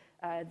happy,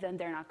 then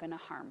they're not gonna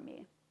harm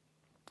me.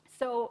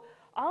 So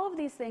all of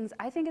these things,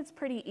 I think it's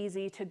pretty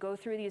easy to go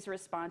through these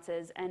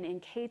responses, and in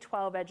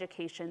K-12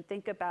 education,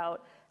 think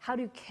about how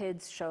do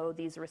kids show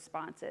these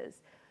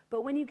responses.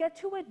 But when you get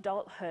to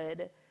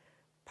adulthood,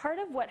 part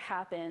of what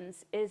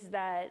happens is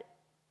that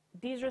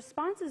these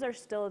responses are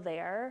still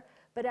there,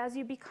 but as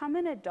you become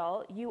an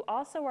adult, you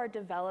also are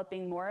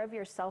developing more of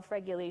your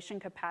self-regulation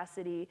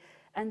capacity,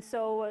 and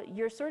so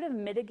you're sort of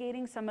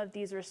mitigating some of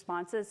these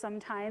responses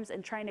sometimes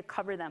and trying to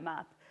cover them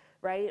up,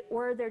 right?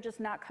 Or they're just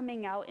not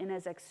coming out in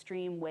as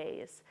extreme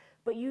ways,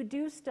 but you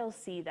do still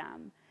see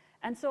them.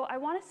 And so I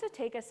want us to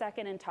take a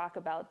second and talk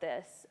about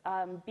this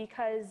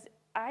because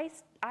I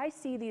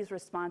see these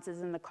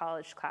responses in the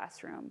college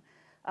classroom.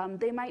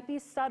 They might be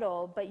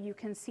subtle, but you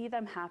can see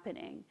them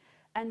happening.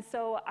 And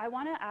so I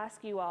want to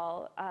ask you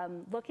all,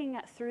 looking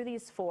through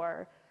these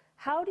 4,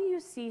 how do you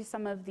see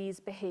some of these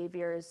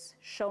behaviors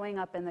showing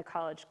up in the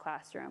college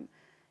classroom?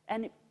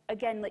 And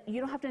again,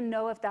 you don't have to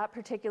know if that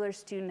particular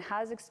student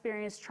has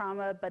experienced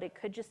trauma, but it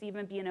could just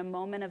even be in a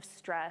moment of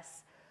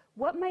stress.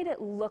 What might it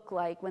look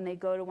like when they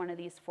go to one of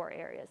these 4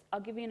 areas?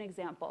 I'll give you an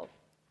example.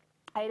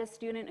 I had a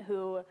student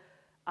who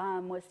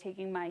was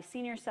taking my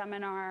senior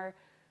seminar.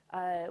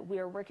 We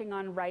were working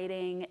on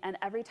writing, and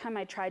every time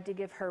I tried to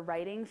give her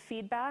writing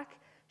feedback,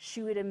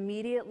 she would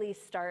immediately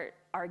start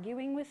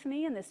arguing with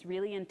me in this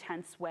really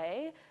intense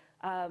way,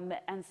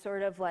 and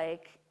sort of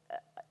like,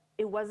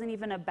 it wasn't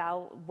even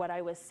about what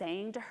I was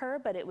saying to her,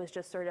 but it was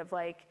just sort of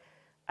like,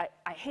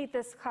 I hate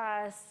this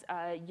class,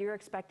 you're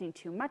expecting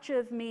too much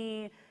of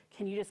me,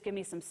 can you just give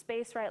me some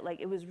space, right? Like,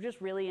 it was just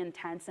really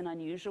intense and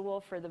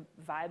unusual for the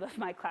vibe of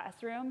my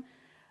classroom.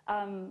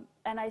 And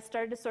I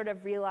started to sort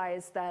of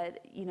realize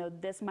that, you know,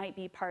 this might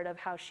be part of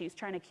how she's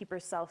trying to keep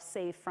herself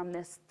safe from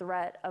this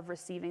threat of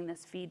receiving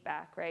this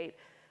feedback, right?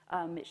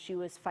 She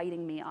was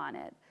fighting me on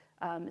it.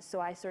 So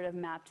I sort of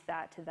mapped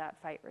that to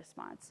that fight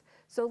response.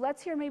 So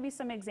let's hear maybe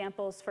some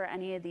examples for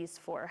any of these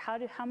 4.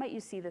 How might you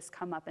see this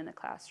come up in the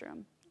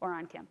classroom or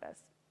on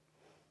campus?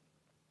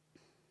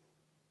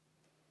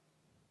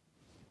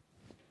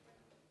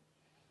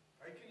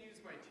 I can use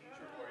my teacher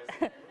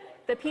voice.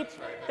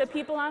 The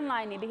people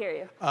online need to hear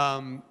you.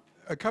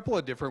 A couple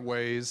of different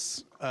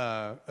ways.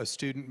 A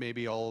student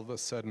maybe all of a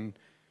sudden,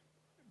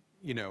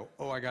 you know,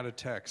 oh, I got a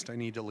text, I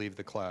need to leave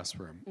the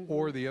classroom. Mm-hmm.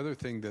 Or the other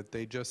thing that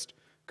they just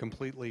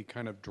completely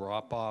kind of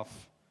drop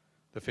off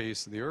the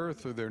face of the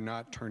earth, or they're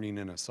not turning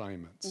in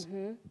assignments.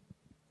 Mm-hmm.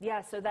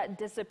 Yeah, so that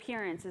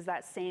disappearance is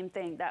that same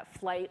thing, that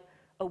flight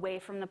away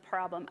from the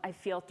problem. I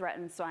feel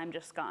threatened, so I'm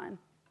just gone.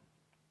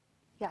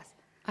 Yes?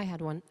 I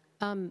had one.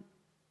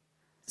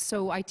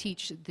 So I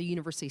teach the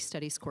university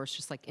studies course,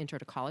 just like Intro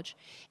to College.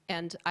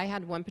 And I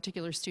had one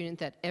particular student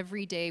that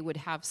every day would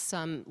have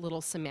some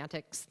little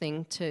semantics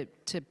thing to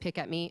pick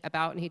at me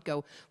about, and he'd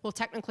go, well,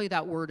 technically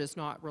that word is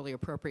not really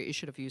appropriate, you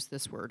should have used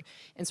this word.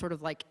 And sort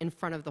of like in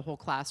front of the whole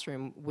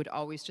classroom would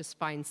always just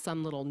find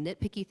some little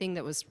nitpicky thing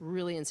that was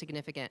really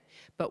insignificant,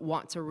 but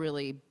want to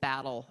really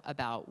battle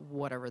about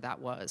whatever that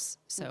was.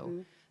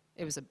 So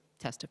it was a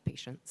test of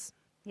patience.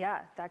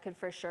 Yeah, that could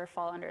for sure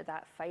fall under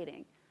that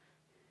fighting.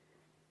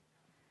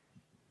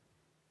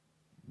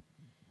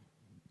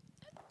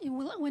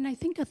 Well, when I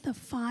think of the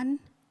fun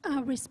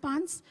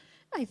response,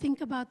 I think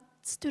about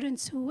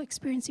students who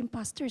experience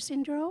imposter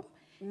syndrome.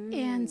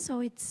 And so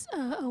it's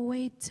a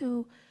way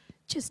to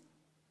just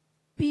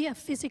be a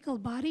physical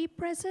body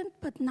present,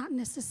 but not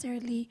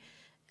necessarily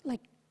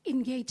like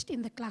engaged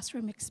in the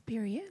classroom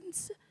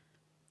experience.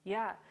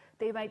 Yeah,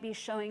 they might be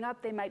showing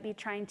up, they might be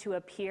trying to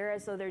appear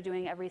as though they're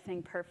doing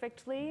everything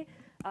perfectly,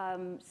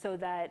 so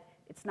that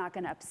it's not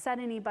going to upset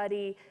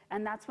anybody.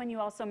 And that's when you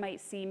also might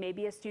see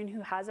maybe a student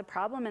who has a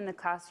problem in the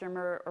classroom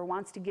or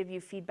wants to give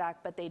you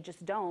feedback, but they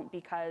just don't,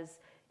 because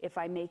if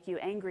I make you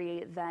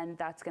angry, then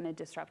that's going to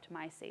disrupt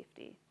my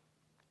safety.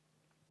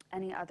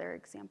 Any other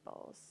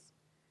examples?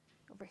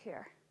 Over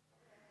here.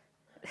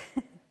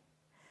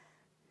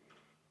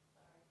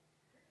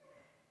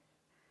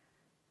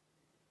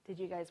 Did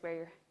you guys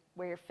wear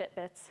your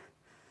Fitbits?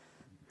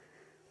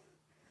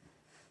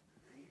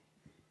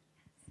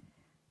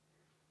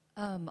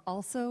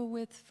 Also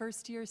with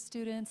first-year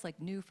students, like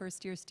new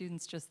first-year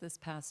students just this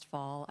past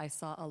fall, I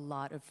saw a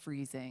lot of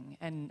freezing.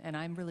 And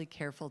I'm really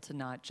careful to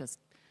not just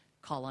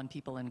call on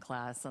people in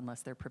class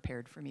unless they're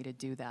prepared for me to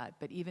do that.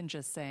 But even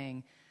just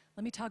saying,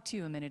 let me talk to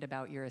you a minute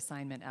about your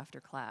assignment after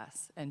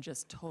class, and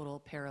just total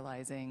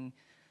paralyzing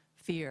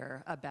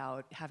fear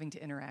about having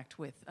to interact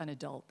with an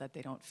adult that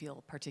they don't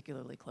feel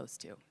particularly close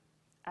to.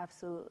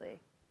 Absolutely.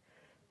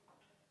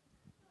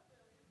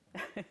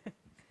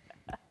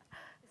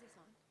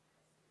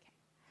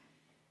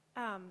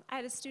 I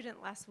had a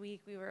student last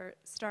week. We were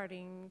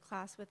starting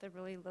class with a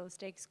really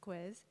low-stakes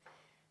quiz,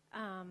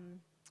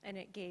 and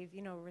it gave,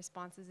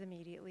 responses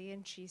immediately,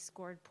 and she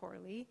scored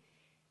poorly.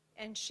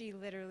 And she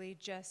literally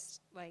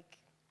just,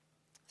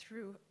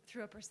 threw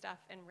up her stuff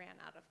and ran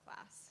out of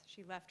class.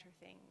 She left her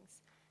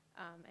things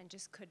and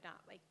just could not,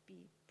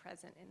 be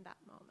present in that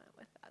moment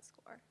with that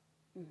score.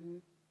 Mm-hmm.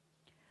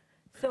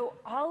 So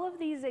all of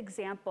these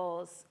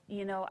examples,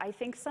 I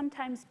think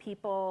sometimes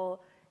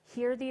people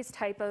hear these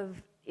type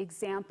of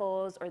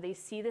examples or they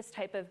see this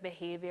type of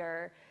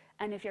behavior,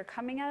 and if you're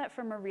coming at it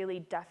from a really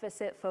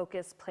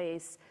deficit-focused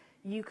place,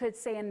 you could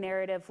say a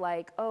narrative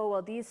like, oh,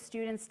 well, these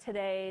students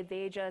today,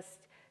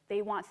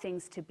 they want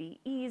things to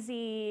be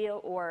easy,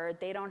 or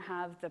they don't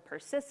have the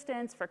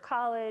persistence for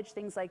college,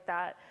 things like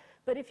that.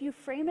 But if you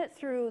frame it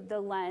through the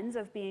lens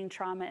of being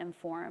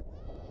trauma-informed,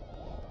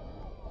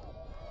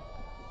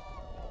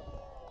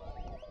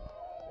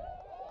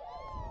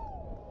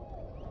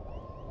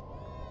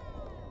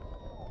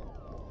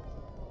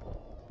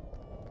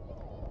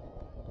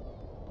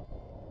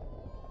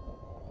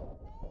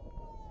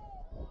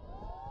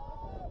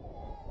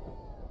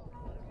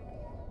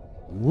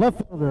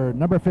 left fielder,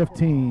 number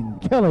 15,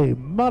 Kelly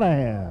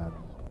Monahan.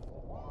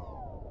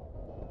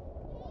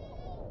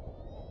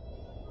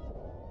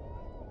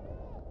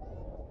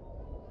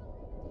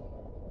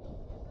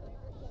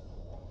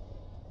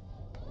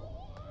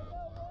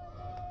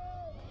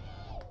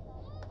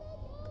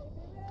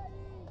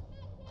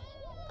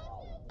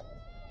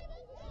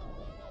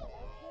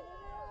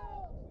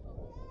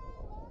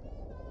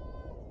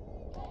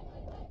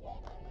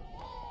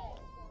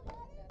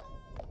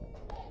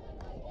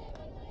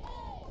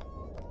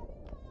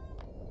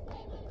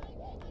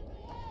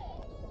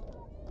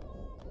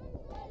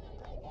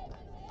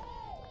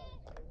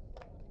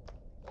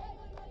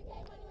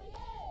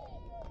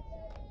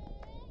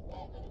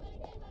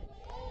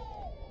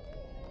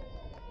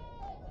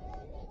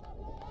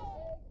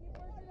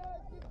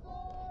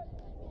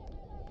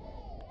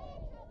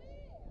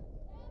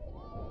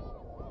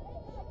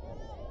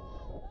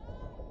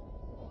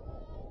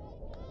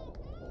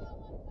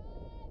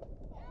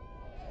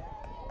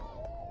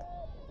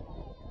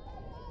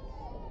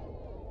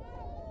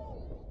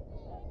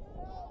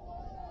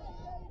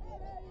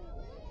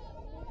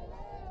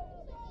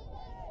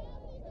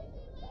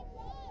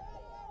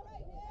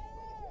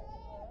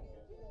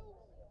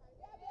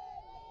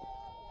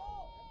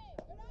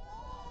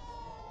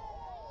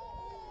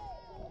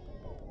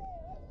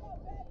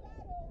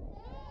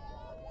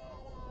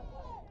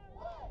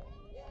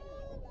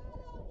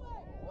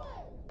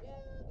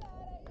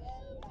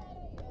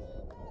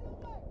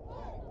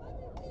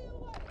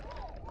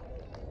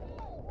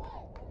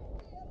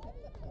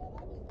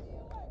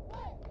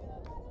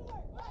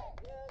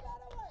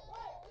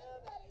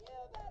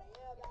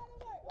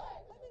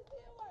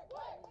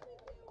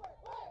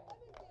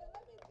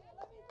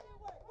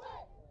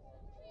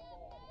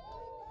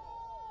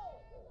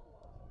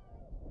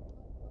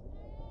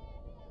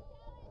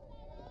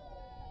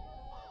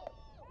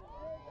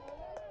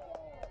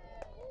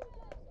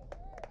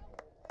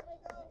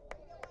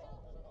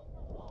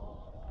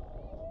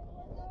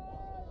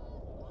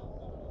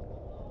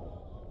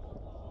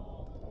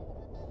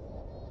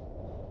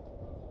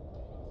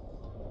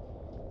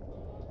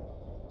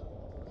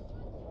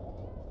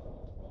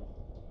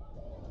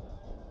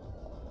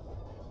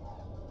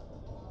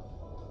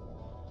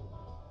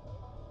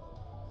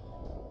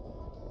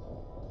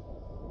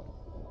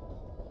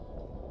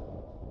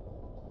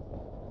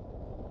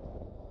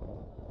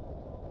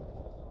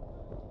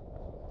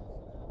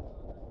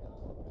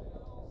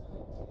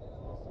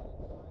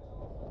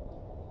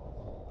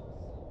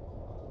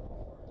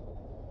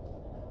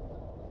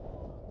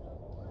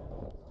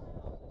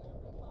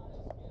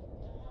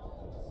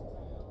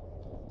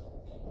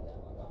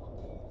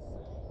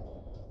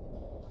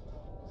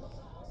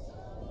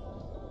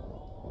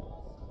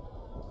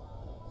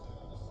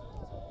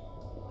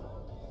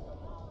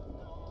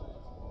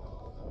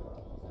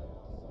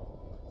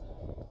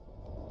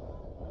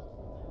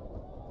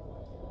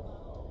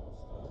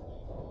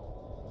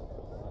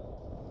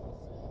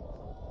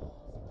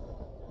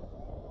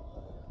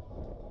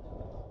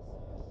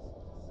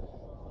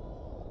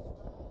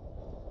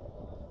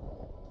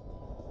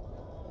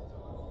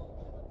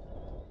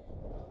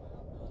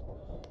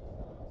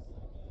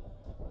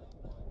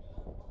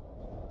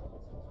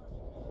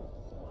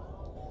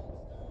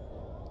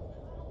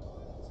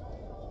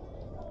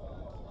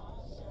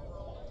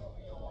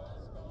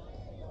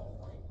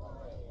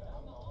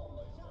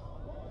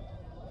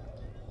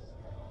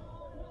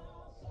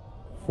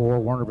 for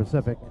Warner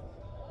Pacific.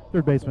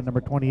 Third baseman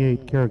number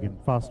 28, Kerrigan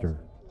Foster.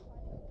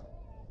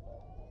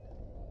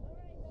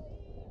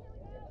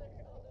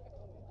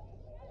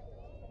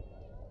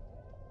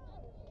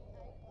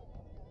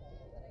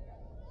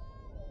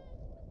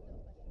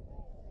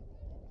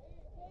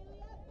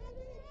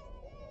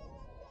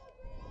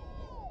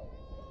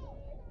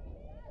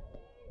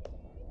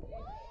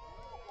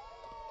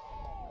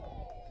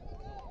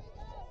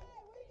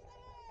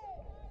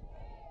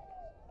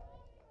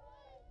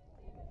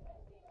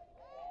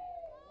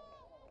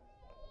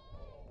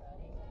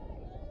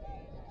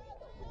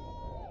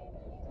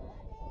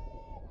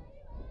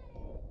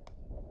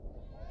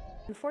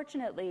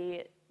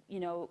 Unfortunately, you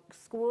know,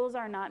 schools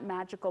are not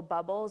magical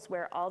bubbles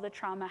where all the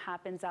trauma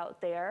happens out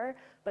there,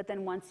 but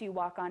then once you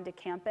walk onto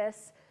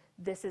campus,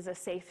 this is a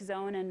safe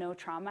zone and no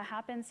trauma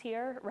happens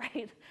here,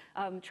 right?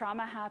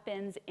 Trauma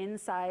happens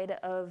inside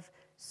of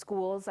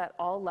schools at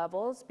all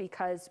levels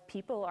because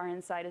people are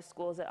inside of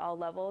schools at all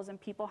levels and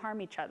people harm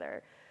each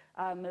other.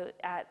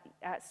 At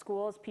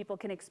schools, people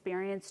can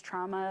experience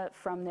trauma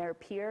from their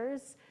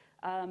peers.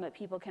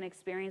 People can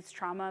experience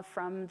trauma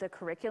from the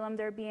curriculum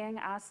they're being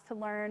asked to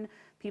learn.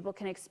 People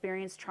can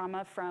experience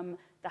trauma from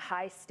the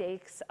high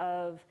stakes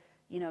of,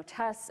 you know,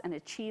 tests and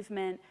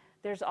achievement.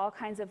 There's all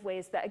kinds of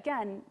ways that,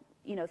 again,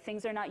 you know,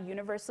 things are not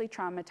universally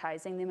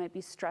traumatizing. They might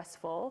be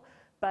stressful,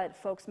 but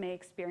folks may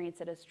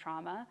experience it as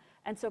trauma.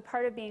 And so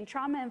part of being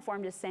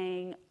trauma-informed is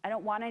saying, I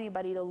don't want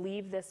anybody to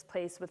leave this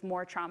place with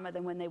more trauma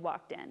than when they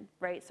walked in,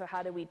 right? So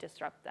how do we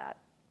disrupt that?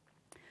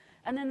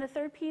 And then the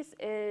third piece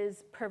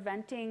is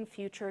preventing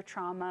future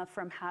trauma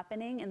from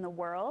happening in the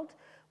world,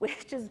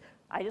 which is,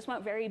 I just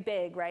went very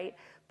big, right?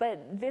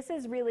 But this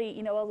is really,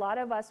 you know, a lot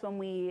of us, when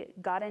we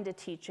got into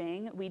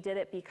teaching, we did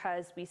it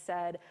because we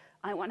said,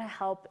 I want to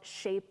help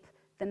shape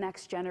the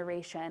next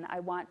generation. I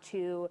want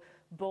to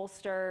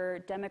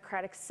bolster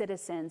democratic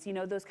citizens, you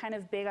know, those kind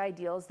of big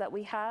ideals that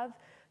we have.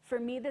 For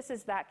me, this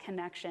is that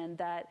connection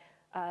that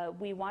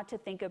we want to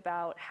think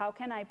about, how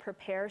can I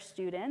prepare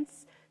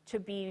students to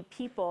be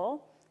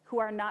people who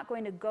are not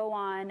going to go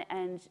on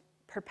and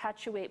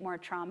perpetuate more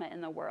trauma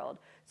in the world.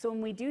 So when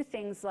we do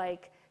things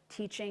like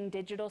teaching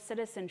digital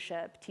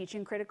citizenship,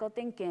 teaching critical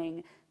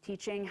thinking,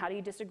 teaching how do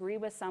you disagree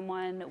with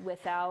someone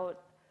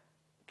without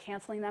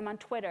canceling them on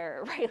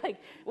Twitter, right? Like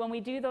when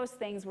we do those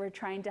things, we're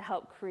trying to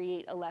help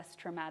create a less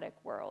traumatic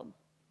world.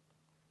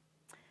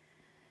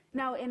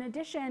 Now, in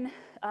addition,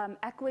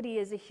 equity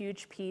is a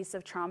huge piece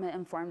of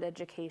trauma-informed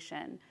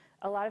education.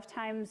 A lot of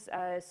times,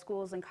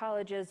 schools and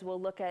colleges will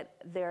look at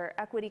their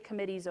equity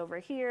committees over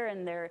here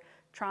and their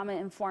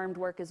trauma-informed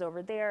work is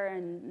over there,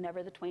 and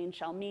never the twain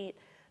shall meet.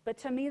 But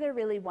to me, they're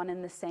really one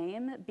and the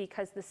same,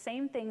 because the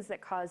same things that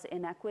cause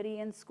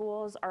inequity in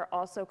schools are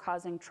also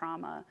causing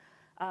trauma.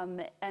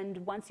 And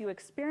once you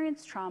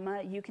experience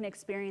trauma, you can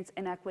experience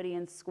inequity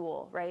in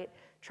school, right?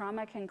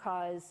 Trauma can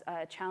cause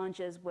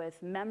challenges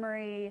with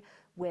memory,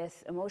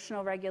 with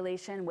emotional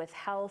regulation, with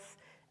health.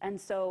 And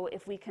so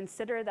if we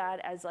consider that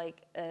as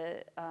like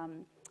a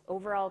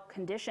overall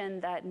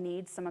condition that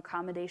needs some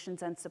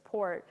accommodations and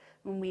support,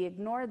 when we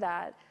ignore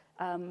that,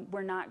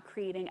 we're not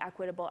creating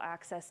equitable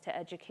access to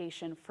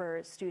education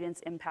for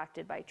students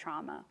impacted by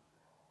trauma.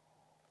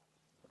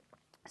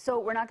 So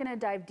we're not going to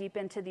dive deep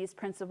into these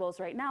principles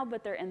right now,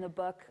 but they're in the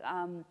book.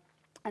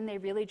 And they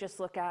really just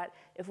look at,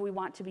 if we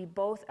want to be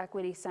both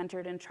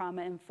equity-centered and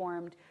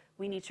trauma-informed,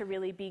 we need to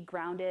really be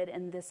grounded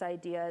in this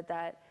idea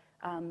that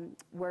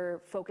we're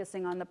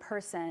focusing on the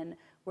person,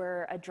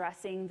 we're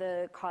addressing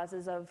the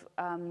causes of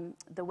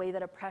the way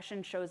that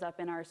oppression shows up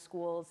in our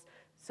schools,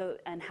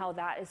 and how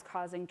that is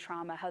causing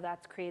trauma, how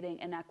that's creating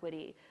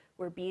inequity.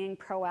 We're being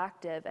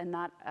proactive and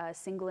not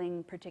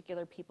singling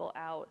particular people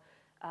out.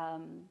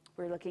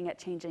 We're looking at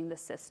changing the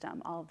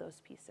system, all of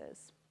those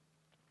pieces.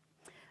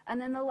 And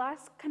then the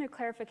last kind of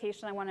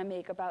clarification I want to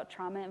make about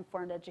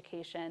trauma-informed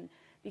education,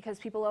 because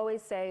people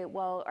always say,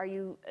 well, are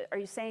you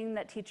saying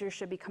that teachers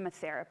should become a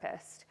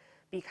therapist?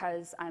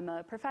 Because I'm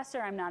a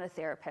professor, I'm not a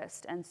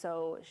therapist, and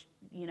so,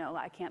 you know,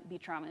 I can't be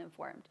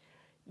trauma-informed.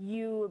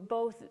 You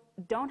both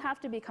don't have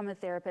to become a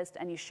therapist,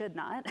 and you should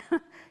not,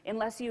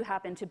 unless you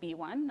happen to be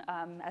one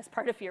as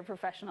part of your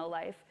professional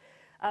life.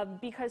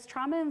 Because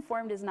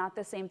trauma-informed is not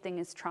the same thing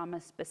as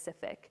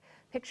trauma-specific.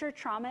 Picture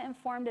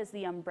trauma-informed as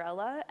the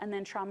umbrella, and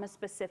then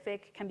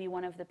trauma-specific can be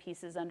one of the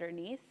pieces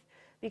underneath.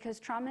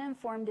 Because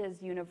trauma-informed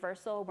is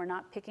universal, we're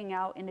not picking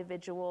out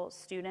individual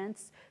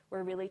students,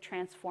 we're really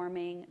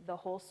transforming the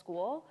whole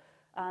school.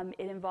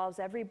 It involves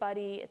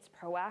everybody, it's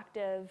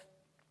proactive,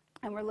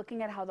 and we're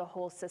looking at how the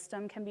whole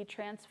system can be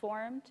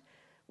transformed.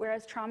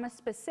 Whereas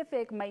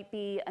trauma-specific might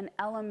be an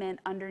element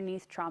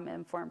underneath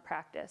trauma-informed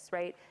practice,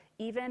 right?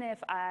 Even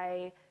if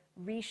I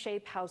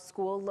reshape how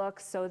school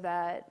looks so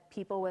that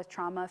people with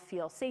trauma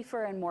feel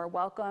safer and more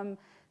welcome,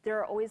 there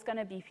are always going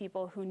to be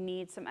people who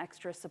need some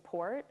extra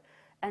support.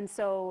 And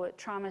so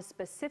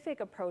trauma-specific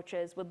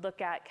approaches would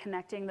look at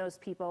connecting those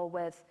people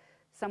with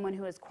someone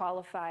who is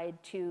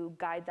qualified to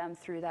guide them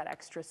through that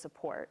extra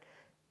support.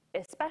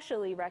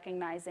 especially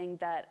recognizing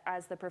that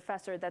as the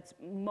professor, that's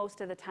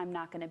most of the time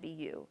not going to be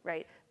you,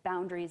 right?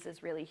 Boundaries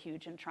is really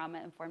huge in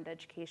trauma-informed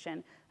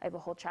education. I have a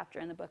whole chapter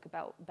in the book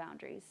about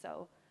boundaries,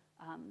 so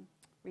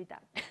read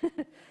that.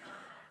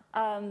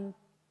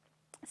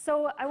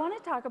 So I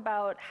want to talk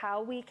about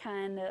how we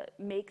can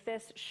make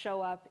this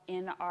show up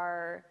in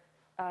our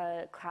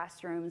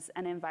classrooms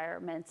and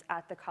environments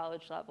at the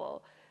college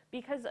level.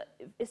 Because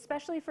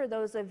especially for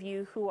those of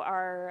you who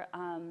are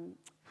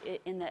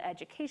in the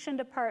education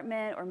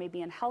department or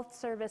maybe in health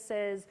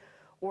services,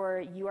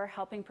 or you are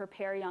helping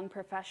prepare young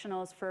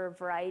professionals for a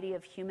variety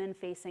of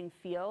human-facing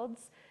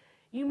fields,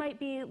 you might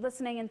be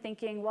listening and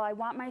thinking, well, I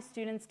want my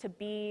students to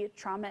be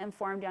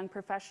trauma-informed young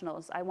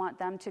professionals. I want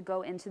them to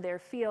go into their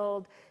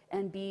field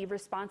and be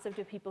responsive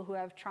to people who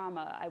have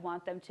trauma. I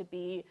want them to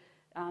be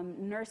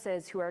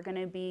nurses who are going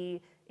to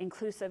be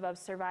inclusive of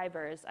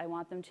survivors. I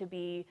want them to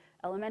be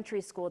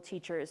elementary school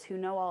teachers who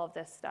know all of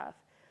this stuff.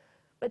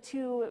 But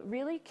to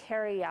really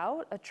carry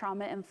out a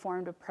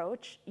trauma-informed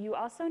approach, you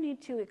also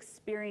need to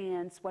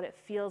experience what it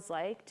feels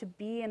like to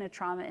be in a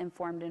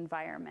trauma-informed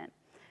environment.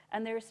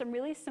 And there are some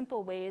really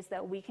simple ways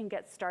that we can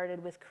get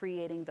started with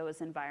creating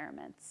those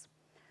environments.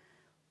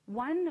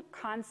 One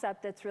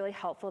concept that's really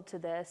helpful to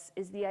this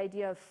is the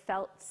idea of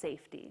felt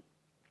safety.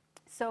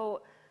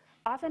 So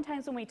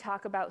oftentimes when we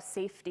talk about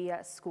safety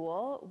at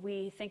school,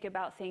 we think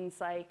about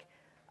things like,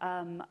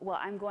 well,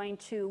 I'm going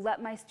to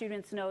let my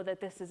students know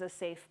that this is a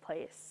safe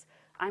place.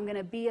 I'm going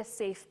to be a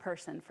safe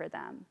person for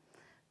them.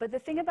 But the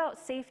thing about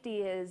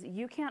safety is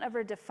you can't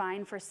ever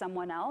define for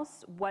someone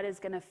else what is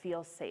going to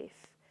feel safe.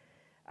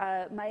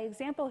 My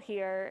example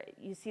here,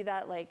 you see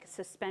that like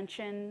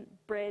suspension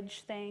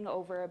bridge thing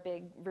over a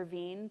big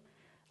ravine.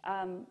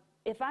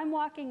 If I'm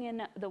walking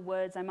in the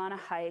woods, I'm on a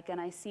hike, and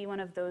I see one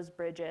of those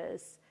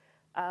bridges,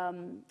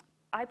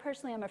 I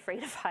personally am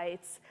afraid of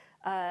heights.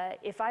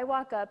 If I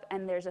walk up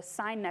and there's a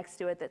sign next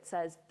to it that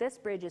says, this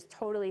bridge is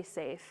totally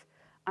safe,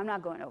 I'm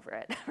not going over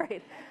it,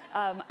 right?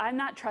 I'm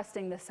not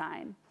trusting the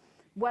sign.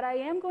 What I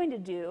am going to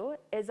do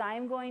is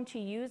I'm going to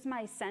use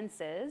my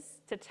senses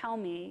to tell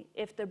me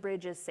if the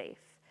bridge is safe.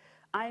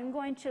 I'm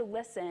going to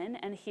listen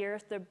and hear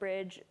if the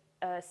bridge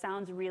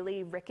sounds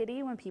really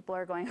rickety when people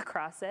are going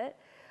across it.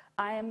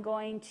 I am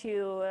going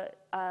to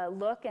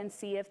look and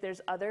see if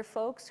there's other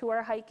folks who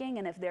are hiking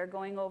and if they're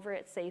going over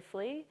it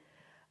safely.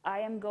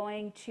 I am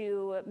going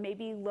to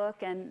maybe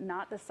look, and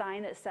not the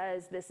sign that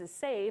says this is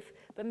safe,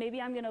 but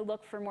maybe I'm going to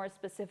look for more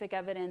specific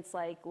evidence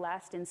like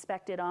last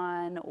inspected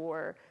on,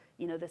 or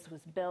this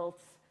was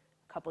built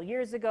a couple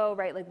years ago,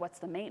 right? Like what's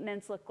the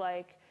maintenance look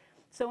like?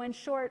 So in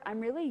short, I'm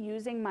really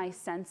using my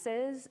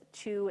senses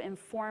to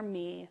inform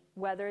me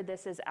whether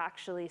this is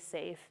actually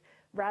safe,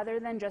 rather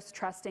than just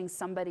trusting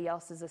somebody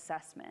else's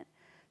assessment.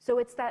 So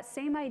it's that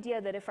same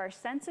idea that if our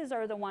senses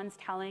are the ones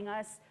telling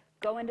us,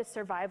 go into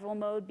survival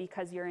mode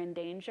because you're in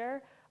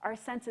danger, our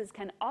senses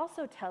can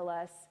also tell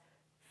us,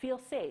 feel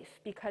safe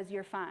because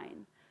you're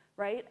fine,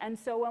 right? And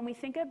so when we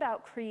think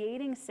about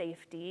creating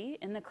safety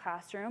in the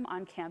classroom,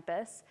 on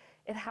campus,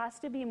 it has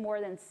to be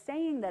more than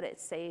saying that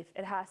it's safe.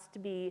 It has to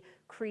be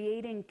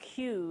creating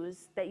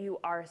cues that you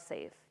are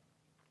safe.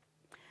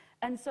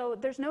 And so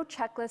there's no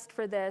checklist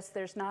for this.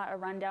 There's not a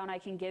rundown I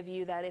can give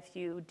you that if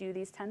you do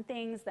these 10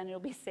 things, then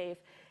it'll be safe.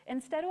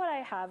 Instead, what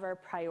I have are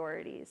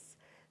priorities.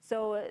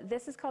 So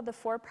this is called the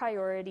 4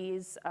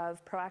 priorities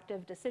of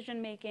proactive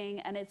decision making,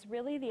 and it's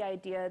really the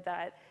idea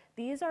that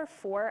these are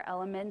 4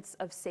 elements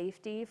of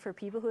safety for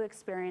people who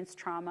experience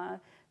trauma,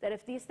 that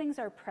if these things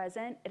are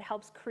present, it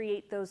helps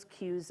create those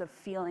cues of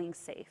feeling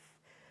safe.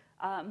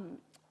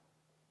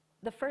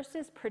 The first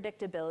is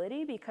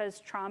predictability,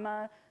 because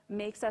trauma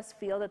makes us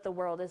feel that the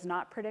world is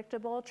not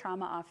predictable.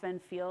 Trauma often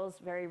feels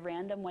very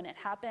random when it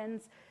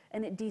happens,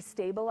 and it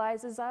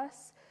destabilizes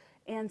us.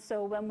 And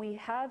so when we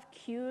have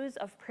cues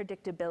of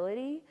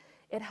predictability,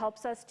 it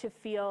helps us to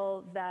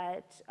feel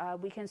that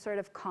we can sort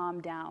of calm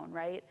down,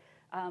 right?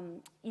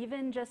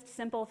 Even just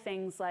simple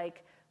things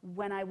like,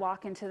 when I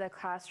walk into the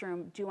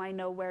classroom, do I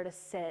know where to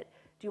sit?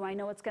 Do I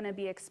know what's going to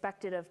be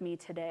expected of me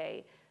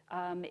today?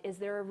 Is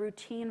there a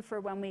routine for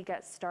when we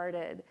get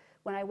started?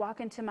 When I walk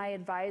into my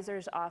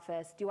advisor's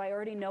office, do I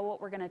already know what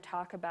we're going to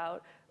talk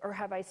about? Or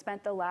have I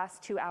spent the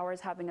last 2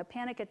 hours having a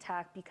panic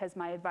attack because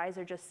my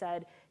advisor just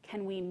said,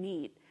 can we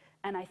meet?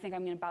 And I think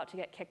I'm about to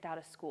get kicked out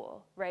of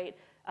school, right?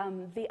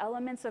 The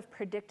elements of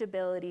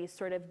predictability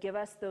sort of give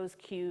us those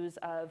cues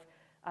of,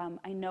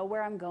 I know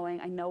where I'm going,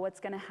 I know what's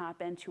going to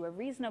happen to a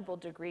reasonable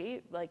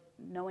degree, like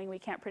knowing we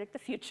can't predict the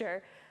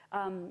future.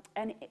 And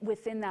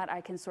within that,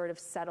 I can sort of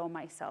settle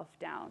myself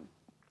down.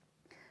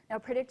 Now,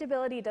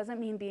 predictability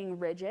doesn't mean being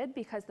rigid,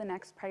 because the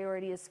next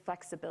priority is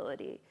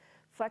flexibility.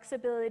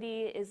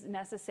 Flexibility is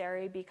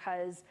necessary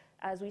because,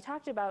 as we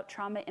talked about,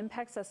 trauma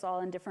impacts us all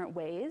in different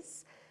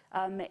ways.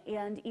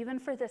 And even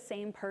for the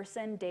same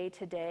person day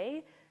to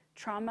day,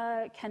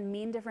 trauma can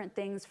mean different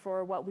things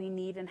for what we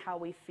need and how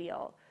we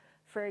feel.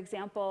 For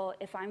example,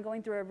 if I'm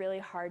going through a really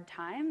hard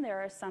time, there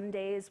are some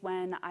days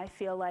when I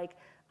feel like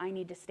I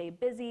need to stay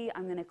busy,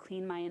 I'm going to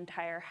clean my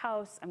entire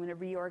house, I'm going to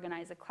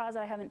reorganize a closet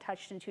I haven't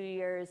touched in 2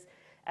 years.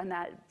 and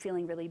that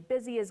feeling really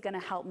busy is going to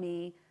help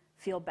me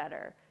feel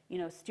better. You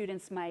know,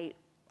 students might,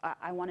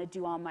 I want to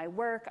do all my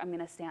work, I'm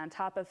going to stay on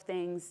top of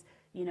things,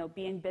 you know,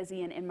 being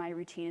busy and in my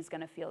routine is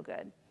going to feel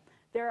good.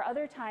 There are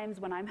other times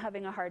when I'm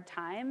having a hard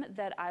time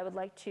that I would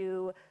like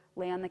to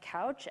lay on the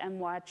couch and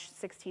watch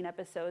 16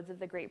 episodes of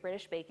the Great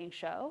British Baking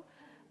Show.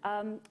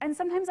 And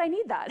sometimes I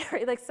need that,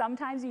 right? Like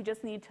sometimes you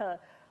just need to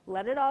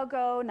let it all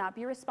go, not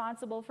be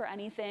responsible for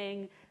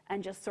anything,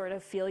 and just sort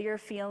of feel your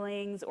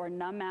feelings or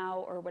numb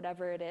out or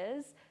whatever it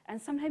is.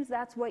 And sometimes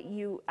that's what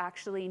you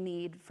actually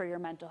need for your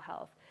mental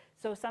health.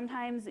 So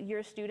sometimes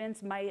your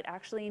students might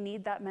actually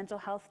need that mental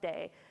health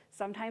day.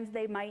 Sometimes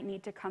they might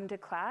need to come to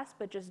class,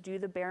 but just do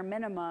the bare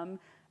minimum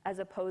as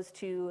opposed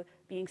to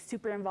being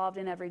super involved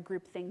in every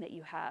group thing that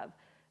you have.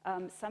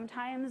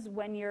 Sometimes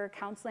when you're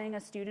counseling a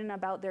student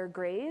about their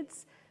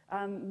grades,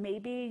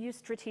 maybe you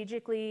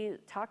strategically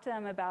talk to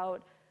them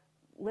about,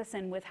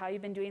 listen, with how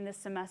you've been doing this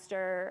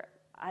semester,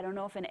 I don't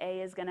know if an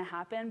A is going to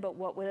happen, but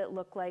what would it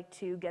look like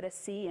to get a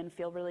C and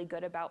feel really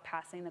good about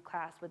passing the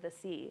class with a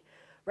C,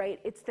 right?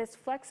 It's this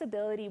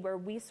flexibility where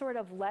we sort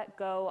of let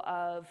go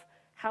of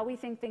how we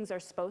think things are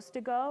supposed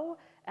to go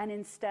and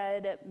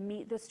instead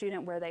meet the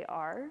student where they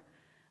are.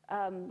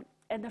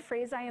 And the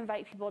phrase I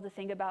invite people to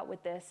think about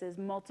with this is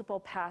multiple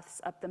paths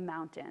up the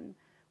mountain.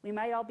 We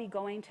might all be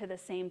going to the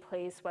same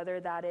place, whether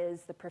that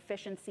is the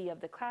proficiency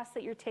of the class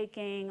that you're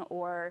taking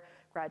or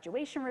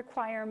graduation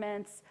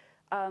requirements,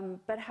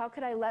 but how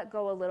could I let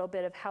go a little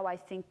bit of how I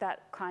think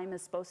that climb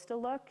is supposed to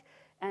look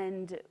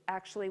and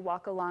actually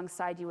walk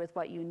alongside you with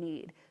what you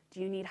need? Do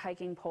you need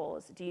hiking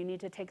poles? Do you need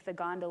to take the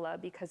gondola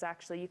because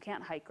actually you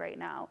can't hike right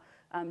now?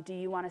 Do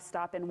you want to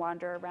stop and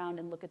wander around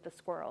and look at the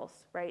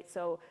squirrels, right?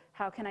 So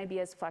how can I be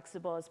as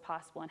flexible as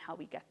possible in how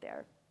we get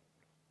there?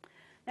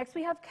 Next,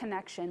 we have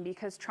connection,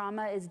 because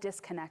trauma is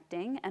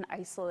disconnecting and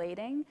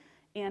isolating,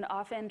 and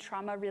often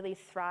trauma really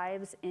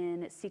thrives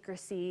in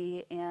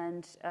secrecy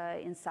and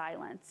in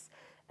silence.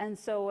 And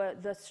so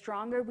the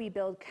stronger we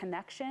build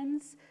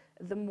connections,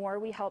 the more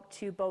we help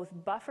to both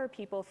buffer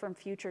people from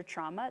future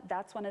trauma.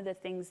 That's one of the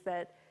things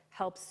that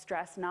helps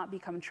stress not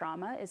become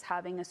trauma, is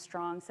having a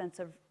strong sense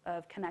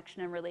of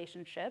connection and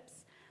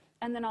relationships,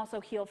 and then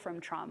also heal from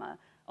trauma.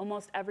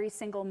 Almost every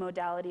single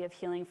modality of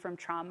healing from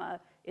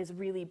trauma is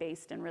really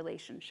based in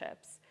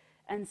relationships.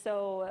 And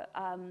so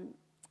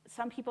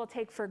some people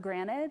take for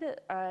granted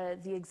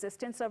the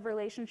existence of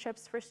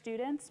relationships for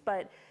students,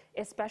 but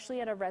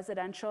especially at a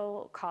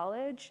residential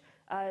college,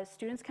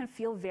 students can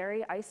feel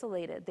very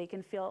isolated. They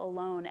can feel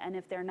alone, and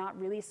if they're not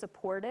really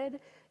supported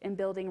in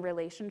building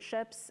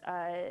relationships,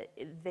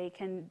 they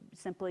can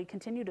simply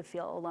continue to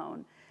feel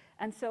alone.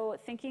 And so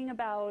thinking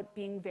about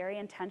being very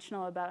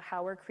intentional about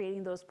how we're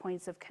creating those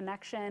points of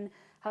connection,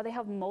 how they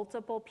have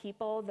multiple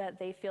people that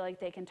they feel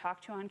like they can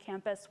talk to on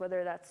campus,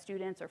 whether that's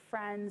students or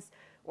friends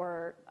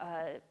or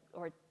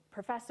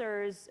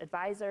professors,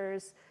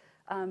 advisors,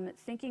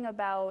 thinking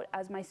about,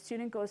 as my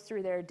student goes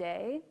through their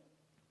day,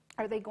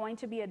 are they going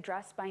to be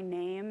addressed by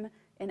name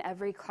in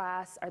every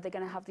class? Are they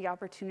going to have the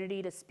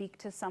opportunity to speak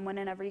to someone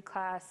in every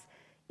class,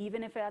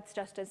 even if that's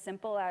just as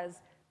simple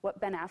as, what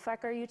Ben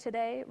Affleck are you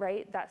today,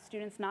 right? That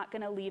student's not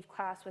going to leave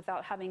class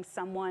without having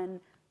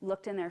someone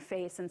looked in their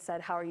face and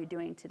said, how are you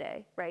doing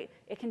today, right?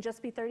 It can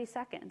just be 30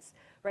 seconds,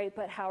 right?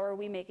 But how are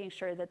we making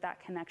sure that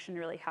that connection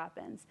really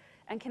happens?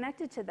 And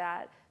connected to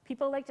that,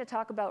 people like to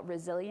talk about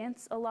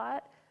resilience a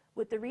lot.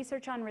 What the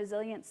research on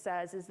resilience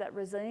says is that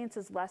resilience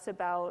is less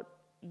about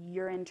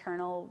your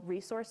internal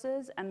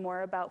resources and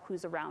more about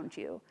who's around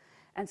you.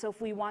 And so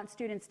if we want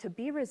students to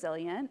be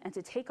resilient and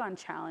to take on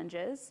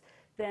challenges,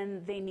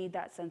 then they need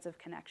that sense of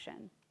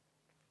connection.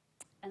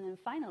 And then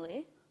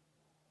finally,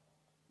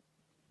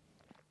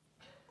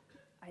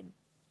 I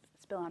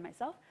spill on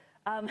myself.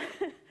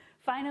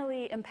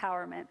 Finally,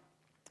 empowerment.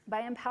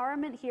 By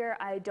empowerment here,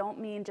 I don't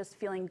mean just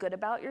feeling good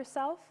about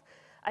yourself.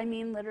 I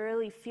mean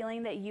literally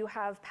feeling that you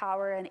have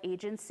power and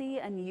agency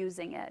and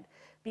using it,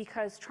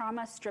 because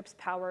trauma strips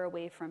power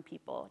away from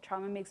people.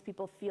 Trauma makes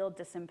people feel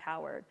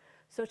disempowered.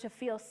 So to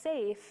feel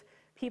safe,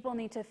 people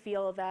need to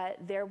feel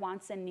that their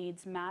wants and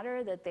needs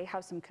matter, that they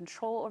have some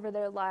control over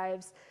their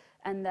lives,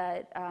 and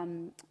that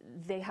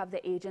they have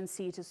the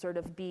agency to sort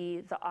of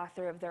be the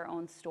author of their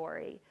own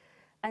story.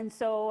 And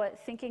so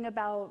thinking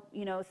about,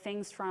 you know,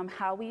 things from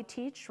how we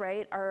teach,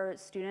 right? Are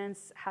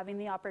students having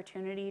the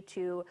opportunity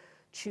to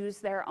choose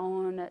their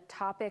own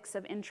topics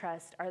of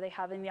interest? Are they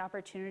having the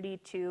opportunity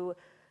to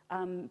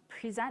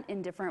present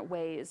in different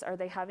ways? Are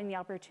they having the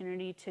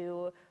opportunity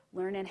to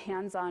learn in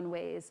hands-on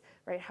ways,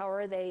 right? How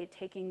are they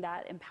taking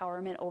that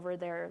empowerment over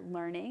their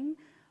learning,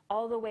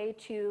 all the way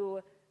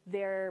to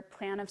their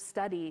plan of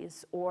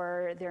studies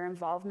or their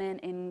involvement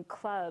in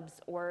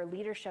clubs or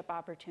leadership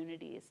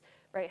opportunities,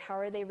 right? How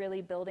are they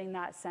really building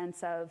that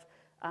sense of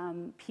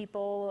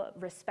people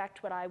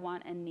respect what I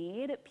want and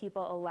need,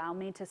 people allow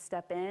me to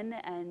step in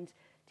and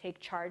take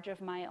charge of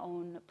my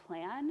own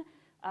plan,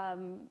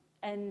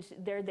 and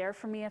they're there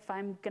for me if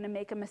I'm gonna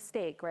make a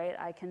mistake, right?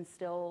 I can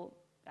still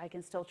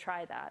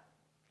try that.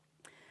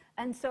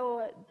 And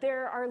so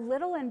there are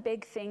little and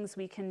big things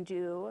we can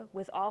do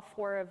with all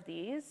 4 of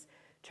these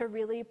to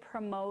really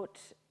promote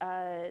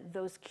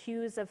those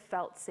cues of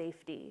felt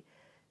safety.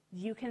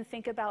 You can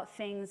think about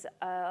things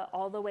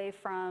all the way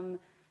from,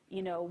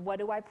 what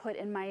do I put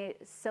in my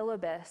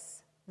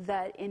syllabus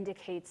that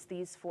indicates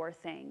these 4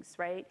 things,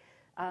 right?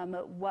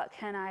 What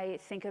can I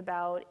think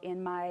about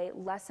in my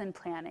lesson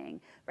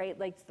planning, right?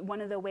 Like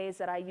one of the ways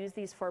that I use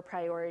these 4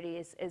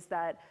 priorities is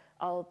that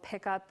I'll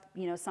pick up,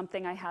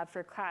 something I have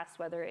for class,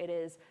 whether it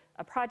is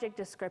a project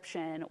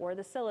description or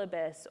the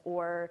syllabus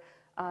or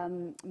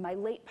my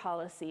late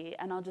policy,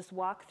 and I'll just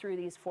walk through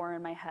these 4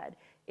 in my head.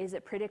 Is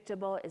it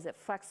predictable? Is it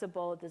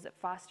flexible? Does it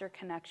foster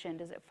connection?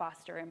 Does it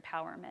foster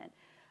empowerment?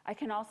 I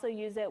can also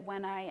use it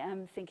when I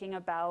am thinking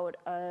about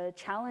a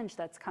challenge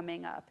that's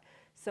coming up.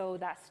 So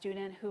that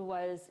student who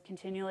was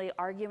continually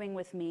arguing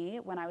with me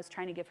when I was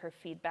trying to give her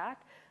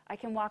feedback, I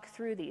can walk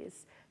through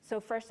these. So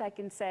first I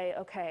can say,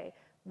 okay,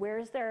 where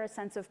is there a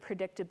sense of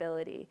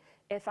predictability?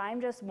 If I'm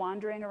just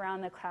wandering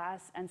around the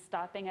class and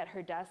stopping at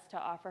her desk to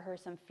offer her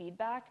some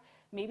feedback,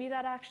 maybe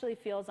that actually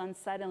feels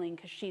unsettling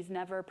because she's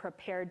never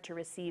prepared to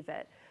receive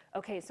it.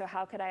 Okay, so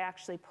how could I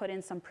actually put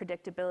in some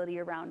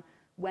predictability around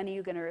when are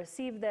you going to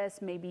receive this?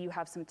 Maybe you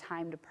have some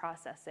time to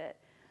process it.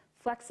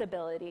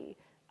 Flexibility.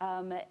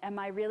 Am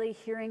I really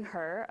hearing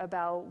her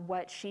about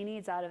what she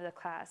needs out of the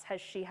class? Has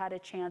she had a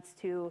chance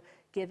to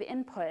give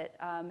input?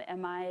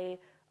 Am I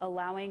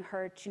allowing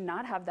her to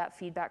not have that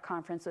feedback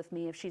conference with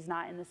me if she's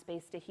not in the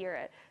space to hear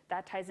it?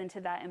 That ties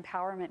into that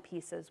empowerment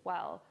piece as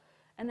well.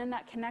 And then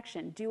that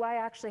connection. Do I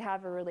actually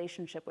have a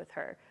relationship with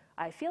her?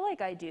 I feel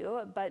like I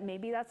do, but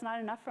maybe that's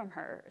not enough from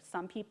her.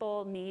 Some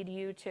people need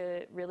you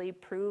to really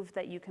prove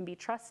that you can be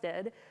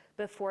trusted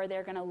before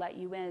they're going to let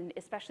you in,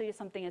 especially to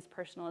something as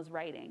personal as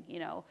writing,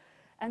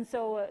 And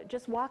so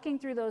just walking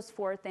through those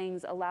 4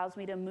 things allows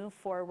me to move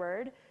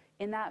forward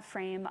in that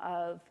frame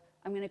of,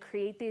 I'm going to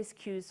create these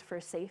cues for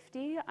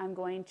safety. I'm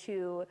going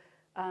to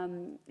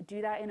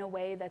do that in a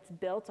way that's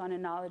built on a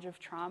knowledge of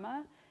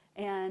trauma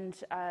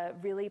and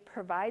really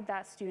provide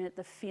that student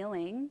the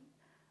feeling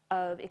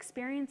of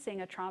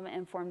experiencing a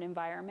trauma-informed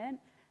environment.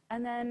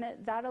 And then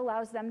that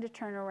allows them to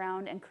turn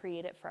around and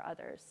create it for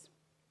others.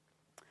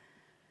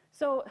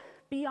 So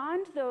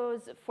beyond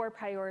those 4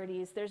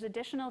 priorities, there's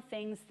additional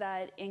things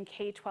that in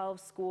K-12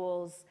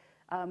 schools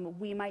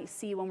we might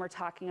see when we're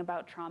talking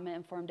about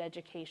trauma-informed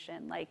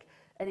education, like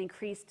an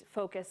increased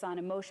focus on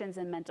emotions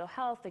and mental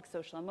health, like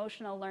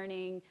social-emotional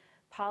learning,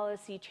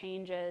 policy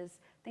changes,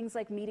 things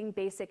like meeting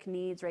basic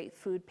needs, right?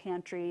 Food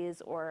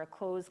pantries or a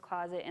clothes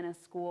closet in a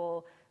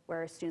school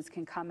where students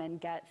can come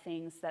and get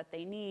things that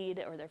they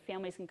need or their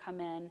families can come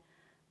in,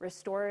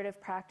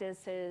 restorative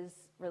practices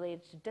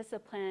related to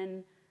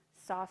discipline,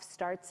 soft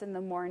starts in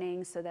the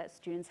morning so that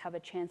students have a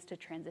chance to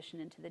transition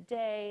into the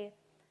day,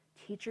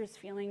 teachers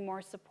feeling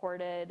more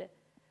supported,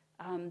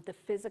 the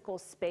physical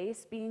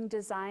space being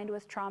designed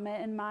with trauma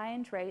in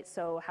mind, right?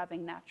 So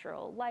having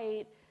natural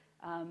light,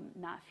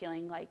 not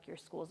feeling like your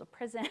school's a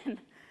prison,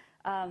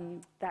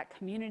 that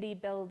community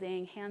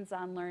building,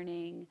 hands-on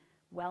learning,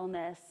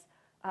 wellness.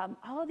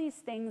 All of these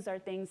things are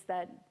things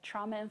that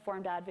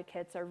trauma-informed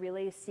advocates are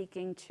really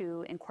seeking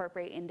to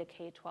incorporate into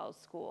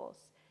K-12 schools.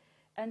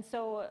 And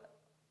so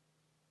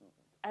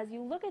as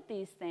you look at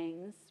these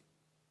things,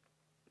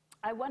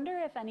 I wonder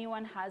if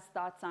anyone has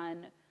thoughts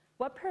on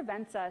what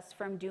prevents us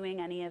from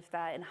doing any of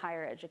that in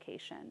higher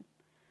education.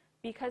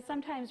 Because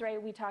sometimes, right,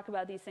 we talk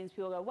about these things,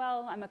 people go,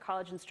 well, I'm a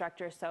college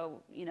instructor,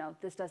 so,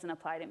 this doesn't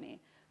apply to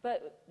me.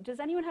 But does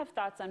anyone have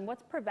thoughts on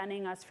what's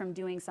preventing us from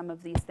doing some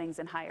of these things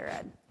in higher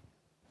ed?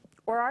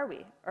 Or are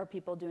we? Are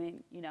people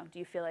doing, do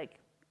you feel like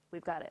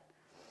we've got it?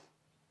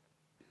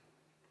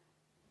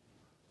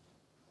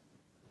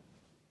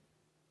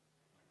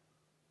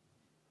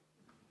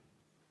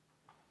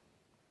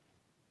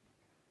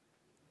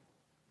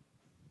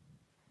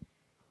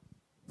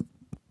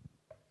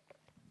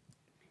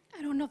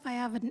 I don't know if I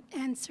have an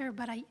answer,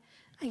 but I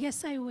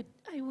guess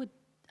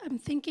I'm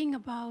thinking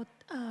about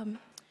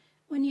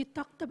when you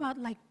talked about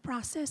like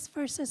process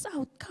versus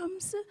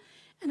outcomes,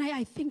 and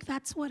I think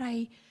that's what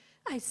I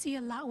see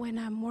a lot when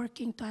I'm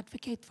working to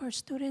advocate for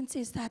students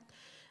is that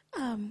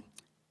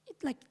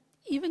like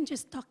even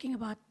just talking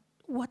about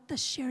what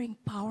does sharing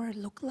power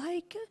look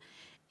like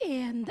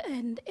and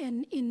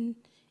in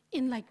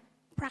like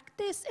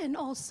practice and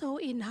also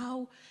in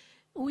how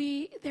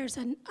there's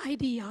an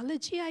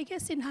ideology, I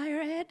guess, in higher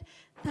ed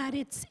that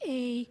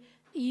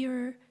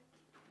your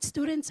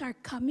students are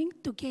coming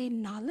to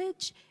gain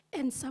knowledge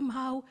and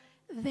somehow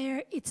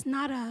it's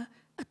not a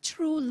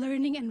true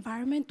learning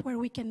environment where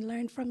we can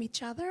learn from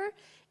each other.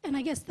 And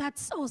I guess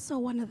that's also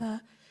one of the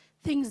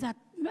things that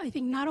I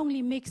think not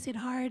only makes it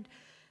hard,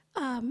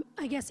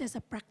 I guess, as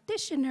a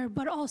practitioner,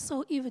 but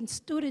also even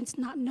students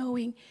not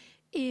knowing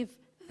if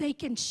they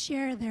can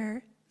share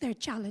their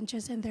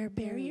challenges and their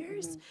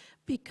barriers,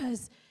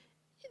 because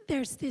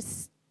there's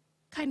this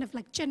kind of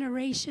like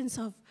generations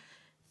of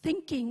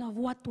thinking of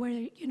what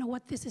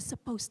this is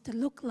supposed to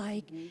look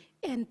like,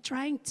 and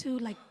trying to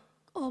like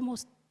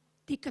almost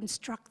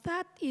deconstruct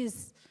that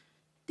is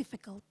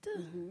difficult.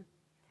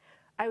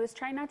 I was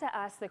trying not to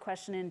ask the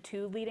question in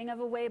too leading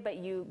of a way, but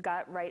you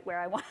got right where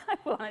I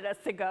wanted us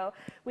to go,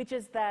 which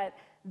is that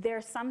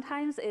there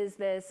sometimes is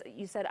this,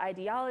 you said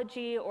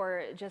ideology,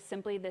 or just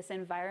simply this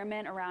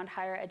environment around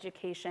higher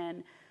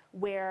education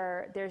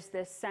where there's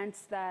this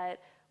sense that,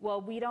 well,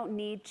 we don't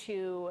need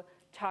to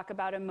talk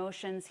about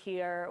emotions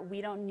here. We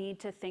don't need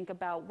to think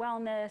about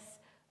wellness.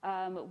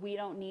 We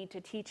don't need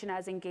to teach in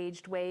as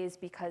engaged ways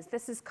because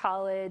this is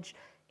college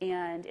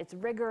and it's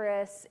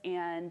rigorous.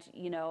 And,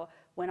 you know,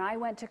 when I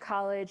went to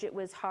college, it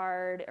was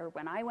hard, or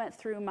when I went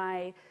through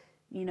my,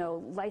 you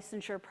know,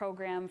 licensure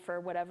program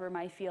for whatever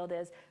my field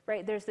is,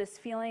 right? There's this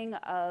feeling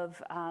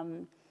of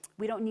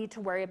we don't need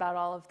to worry about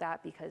all of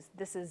that because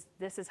this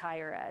is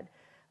higher ed.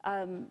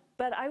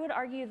 But I would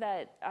argue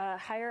that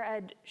higher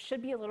ed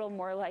should be a little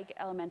more like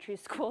elementary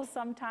school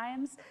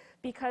sometimes,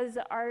 because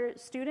our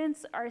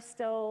students are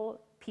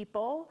still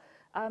people.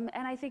 And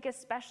I think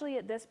especially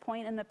at this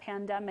point in the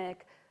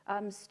pandemic,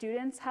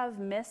 students have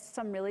missed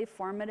some really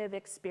formative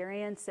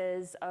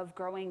experiences of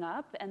growing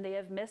up, and they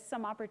have missed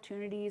some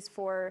opportunities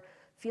for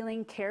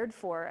feeling cared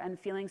for and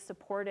feeling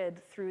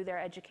supported through their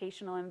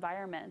educational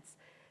environments.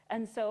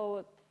 And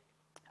so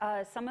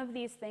some of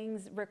these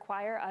things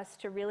require us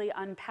to really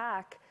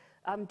unpack,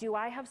 do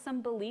I have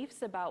some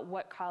beliefs about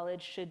what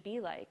college should be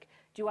like?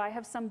 Do I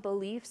have some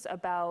beliefs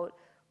about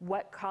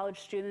what college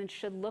students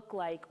should look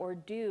like or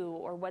do,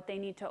 or what they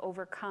need to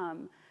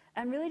overcome?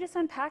 And really just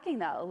unpacking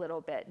that a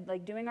little bit,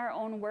 like doing our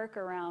own work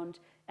around,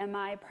 am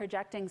I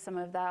projecting some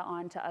of that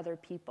onto other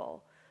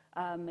people?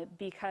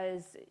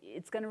 Because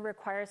it's going to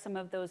require some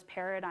of those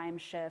paradigm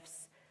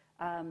shifts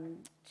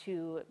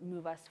to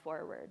move us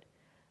forward.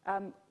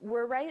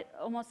 We're right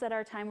almost at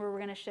our time where we're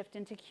going to shift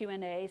into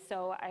Q&A,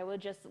 so I will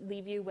just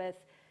leave you with,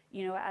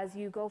 you know, as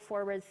you go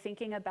forward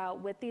thinking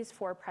about with these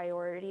 4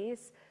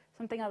 priorities,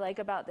 something I like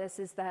about this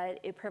is that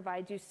it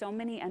provides you so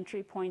many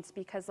entry points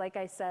because, like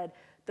I said,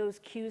 those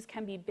cues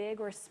can be big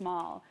or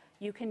small.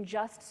 You can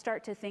just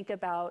start to think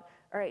about,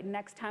 all right,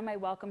 next time I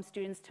welcome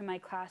students to my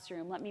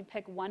classroom, let me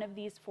pick one of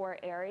these 4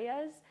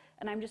 areas,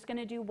 and I'm just going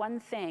to do one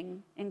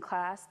thing in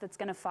class that's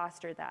going to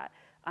foster that.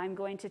 I'm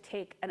going to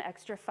take an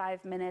extra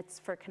 5 minutes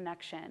for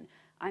connection.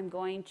 I'm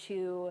going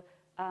to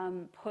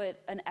put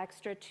an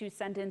extra 2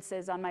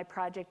 sentences on my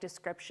project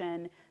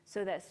description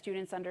so that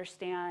students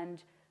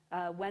understand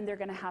when they're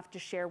going to have to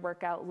share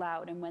work out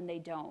loud and when they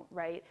don't,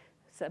 right?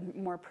 Some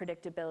more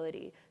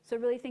predictability. So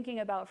really thinking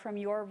about, from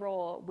your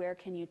role, where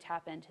can you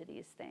tap into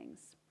these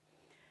things?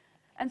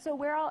 And so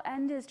where I'll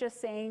end is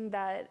just saying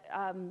that,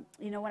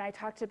 you know, when I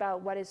talked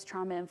about what is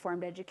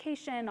trauma-informed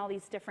education, all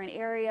these different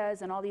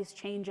areas and all these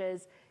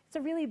changes, it's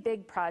a really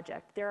big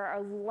project. There are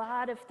a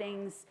lot of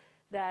things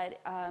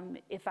that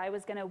if I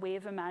was going to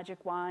wave a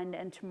magic wand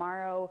and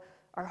tomorrow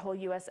our whole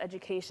US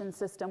education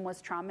system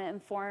was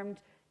trauma-informed,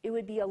 it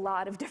would be a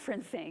lot of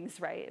different things,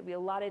 right? It would be a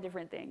lot of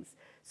different things.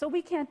 So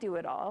we can't do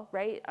it all,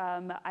 right?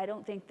 I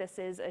don't think this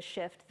is a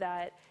shift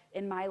that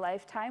in my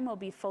lifetime will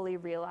be fully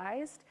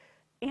realized.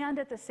 And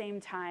at the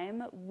same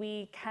time,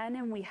 we can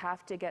and we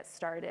have to get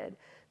started,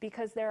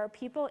 because there are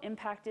people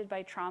impacted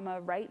by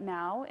trauma right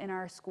now in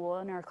our school,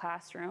 in our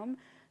classroom.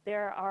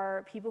 There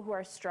are people who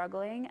are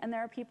struggling, and there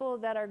are people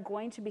that are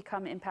going to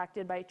become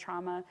impacted by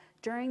trauma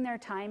during their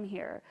time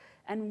here.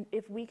 And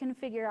if we can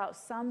figure out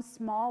some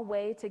small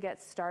way to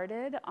get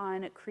started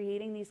on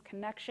creating these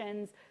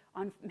connections,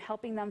 on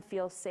helping them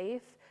feel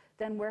safe,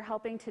 then we're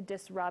helping to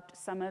disrupt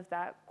some of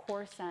that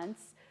core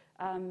sense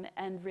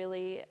and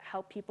really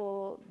help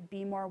people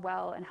be more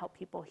well and help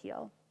people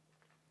heal.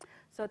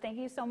 So thank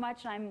you so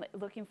much, and I'm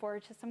looking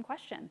forward to some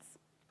questions.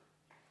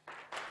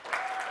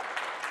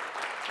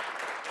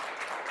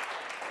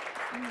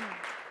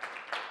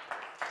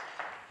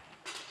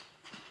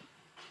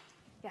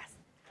 Yes.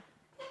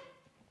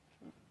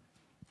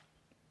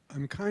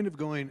 I'm kind of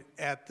going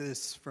at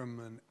this from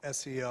an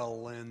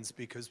SEL lens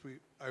because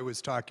I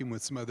was talking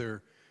with some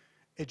other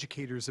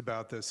educators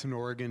about this, and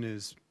Oregon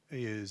is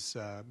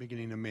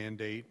beginning a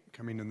mandate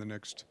coming in the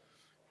next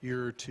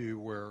year or two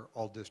where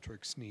all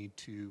districts need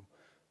to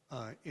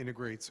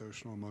integrate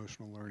social and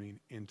emotional learning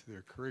into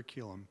their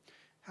curriculum.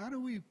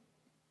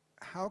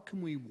 How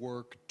can we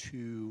work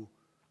to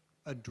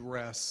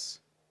address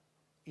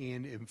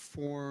and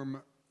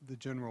inform the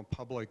general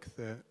public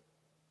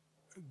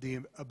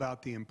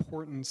about the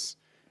importance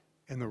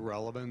and the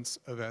relevance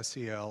of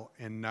SEL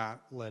and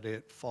not let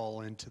it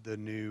fall into the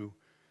new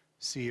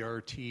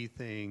CRT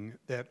thing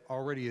that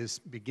already is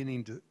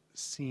beginning to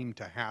seem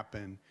to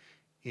happen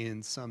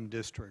in some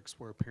districts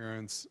where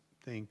parents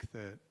think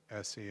that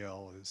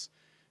SEL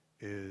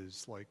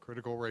is like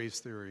critical race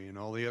theory and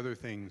all the other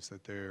things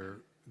that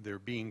they're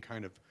being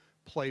kind of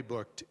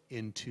playbooked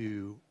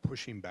into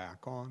pushing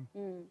back on?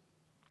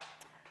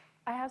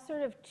 I have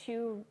sort of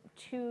two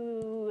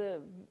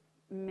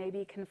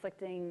maybe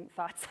conflicting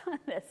thoughts on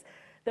this.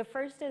 The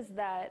first is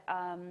that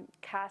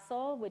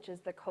CASEL, which is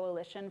the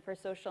Coalition for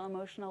Social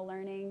Emotional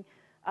Learning,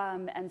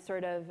 and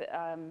sort of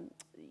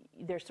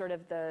they're sort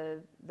of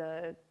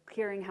the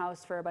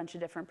clearinghouse for a bunch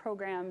of different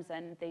programs,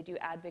 and they do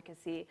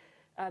advocacy.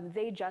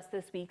 They just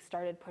this week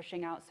started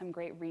pushing out some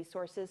great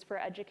resources for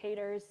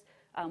educators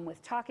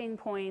with talking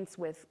points,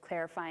 with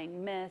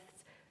clarifying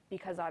myths,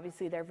 because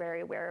obviously they're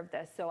very aware of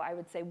this. So I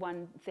would say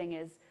one thing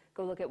is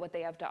go look at what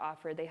they have to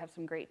offer. They have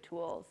some great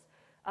tools.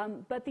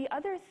 But the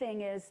other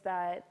thing is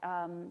that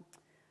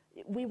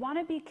we want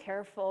to be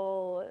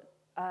careful.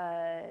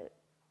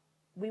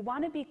 We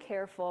want to be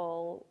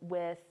careful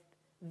with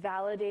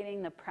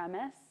validating the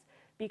premise,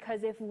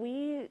 because if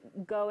we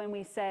go and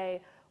we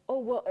say, oh,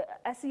 well,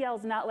 SEL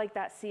is not like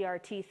that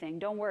CRT thing.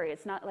 Don't worry,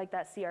 it's not like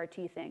that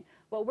CRT thing.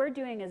 What we're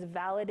doing is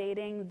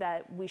validating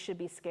that we should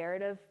be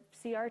scared of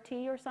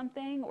CRT or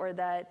something, or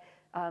that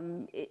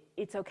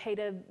it's okay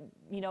to,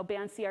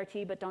 ban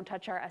CRT, but don't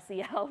touch our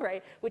SEL,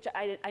 right? Which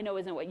I know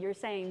isn't what you're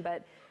saying,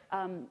 but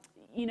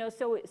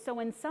so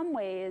in some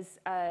ways,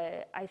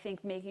 I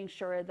think making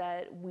sure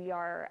that we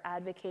are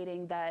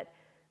advocating that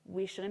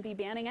we shouldn't be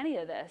banning any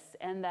of this,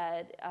 and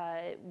that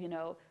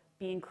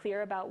being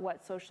clear about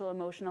what social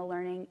emotional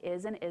learning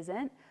is and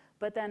isn't,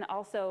 but then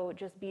also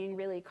just being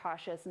really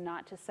cautious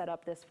not to set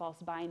up this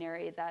false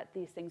binary that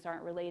these things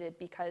aren't related,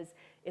 because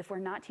if we're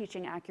not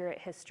teaching accurate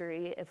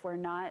history, if we're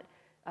not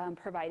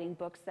providing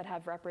books that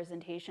have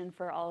representation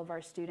for all of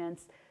our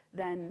students,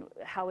 then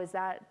how is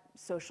that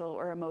social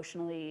or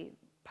emotionally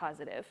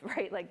positive,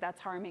 right? Like, that's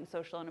harming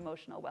social and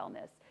emotional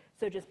wellness.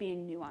 So just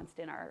being nuanced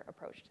in our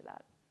approach to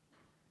that.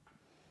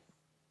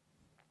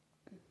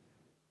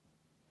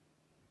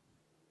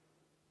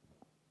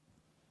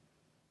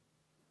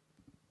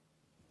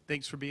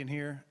 Thanks for being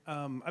here.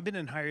 I've been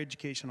in higher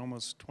education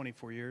almost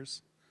 24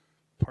 years,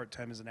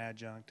 part-time as an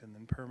adjunct and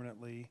then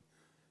permanently.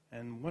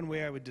 And one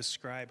way I would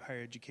describe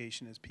higher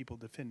education is people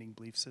defending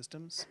belief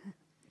systems.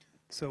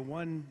 So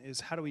one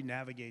is, how do we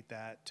navigate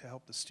that to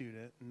help the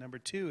student? And number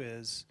two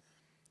is,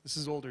 this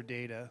is older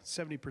data,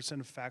 70%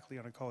 of faculty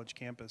on a college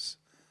campus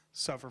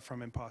suffer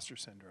from imposter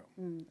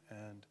syndrome.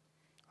 And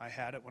I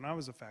had it when I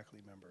was a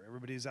faculty member.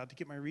 Everybody's out to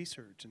get my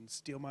research and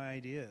steal my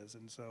ideas.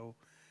 And so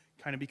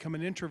kind of become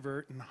an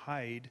introvert and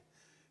hide.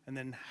 And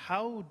then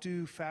how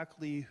do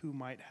faculty who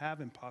might have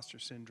imposter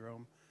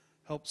syndrome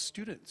help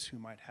students who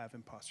might have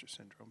imposter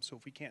syndrome? So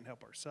if we can't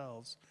help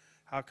ourselves,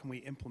 how can we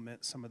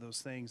implement some of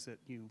those things that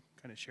you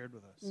kind of shared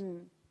with us?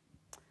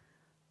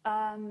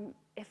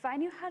 If I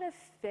knew how to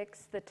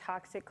fix the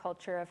toxic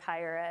culture of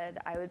higher ed,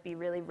 I would be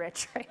really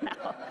rich right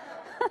now.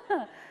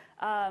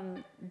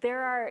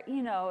 There are,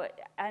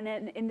 and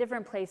in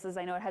different places,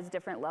 I know it has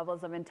different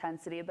levels of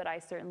intensity, but I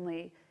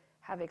certainly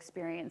have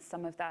experienced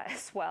some of that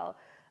as well.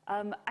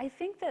 I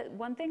think that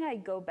one thing I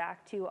go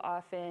back to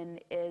often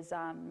is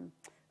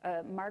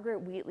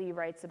Margaret Wheatley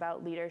writes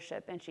about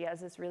leadership, and she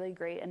has this really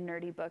great and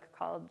nerdy book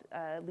called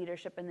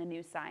Leadership in the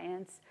New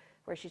Science,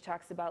 where she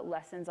talks about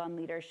lessons on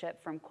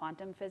leadership from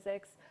quantum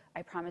physics.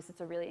 I promise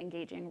it's a really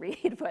engaging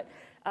read, but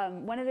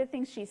one of the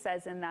things she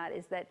says in that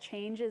is that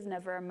change is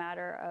never a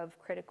matter of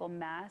critical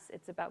mass,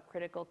 it's about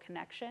critical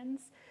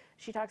connections.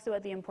 She talks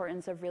about the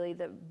importance of really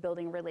the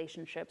building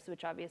relationships,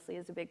 which obviously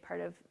is a big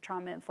part of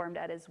trauma-informed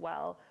ed as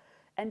well.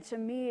 And to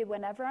me,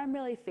 whenever I'm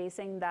really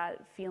facing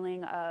that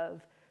feeling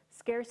of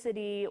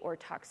scarcity or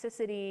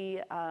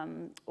toxicity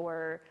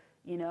or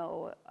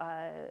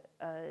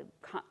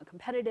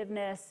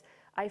competitiveness,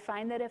 I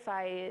find that if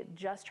I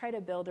just try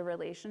to build a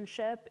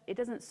relationship, it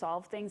doesn't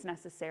solve things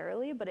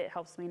necessarily, but it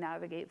helps me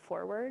navigate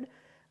forward.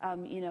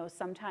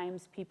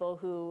 Sometimes people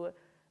who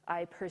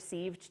I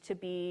perceived to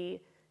be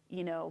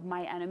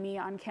my enemy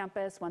on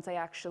campus, once I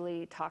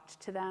actually talked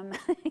to them,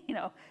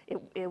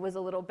 it was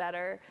a little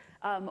better.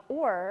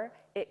 Or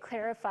it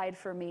clarified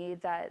for me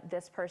that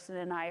this person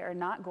and I are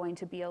not going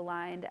to be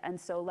aligned, and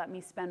so let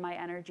me spend my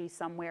energy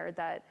somewhere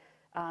that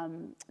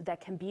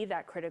can be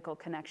that critical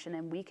connection,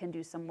 and we can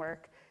do some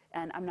work,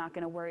 and I'm not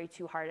going to worry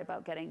too hard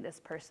about getting this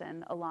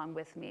person along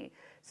with me.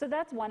 So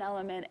that's one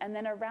element. And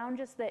then around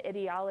just the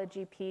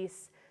ideology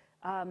piece,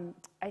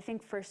 I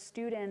think for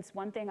students,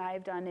 one thing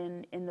I've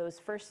done in those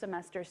first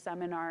semester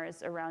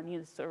seminars around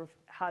sort of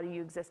how do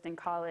you exist in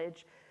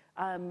college,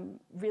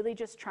 really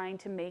just trying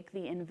to make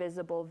the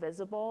invisible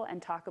visible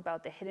and talk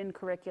about the hidden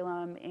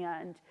curriculum,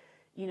 and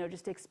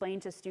just explain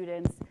to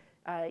students,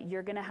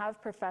 you're going to have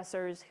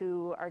professors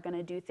who are going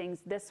to do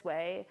things this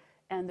way,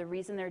 and the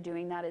reason they're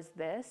doing that is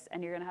this,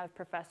 and you're going to have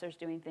professors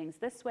doing things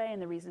this way,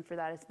 and the reason for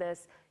that is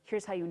this.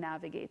 Here's how you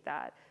navigate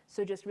that.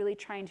 So just really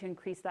trying to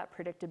increase that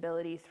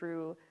predictability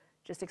through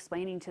just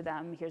explaining to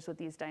them, here's what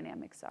these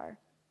dynamics are.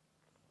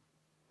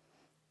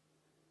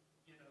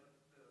 The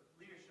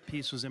leadership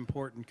piece was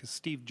important because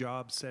Steve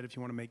Jobs said, if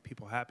you want to make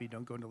people happy,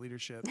 don't go into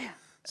leadership,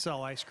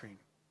 sell ice cream.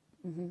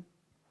 Mm-hmm.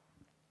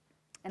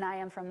 And I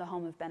am from the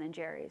home of Ben and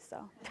Jerry's,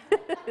 so.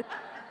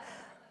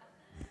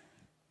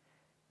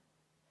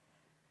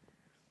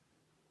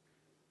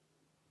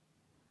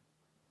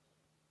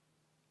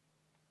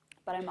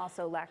 But I'm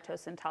also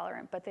lactose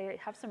intolerant, but they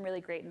have some really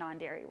great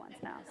non-dairy ones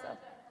now, so.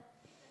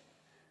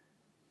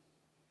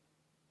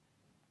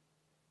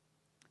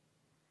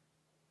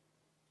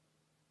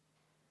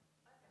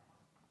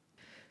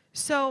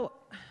 So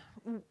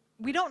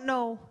we don't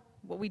know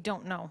what we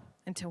don't know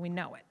until we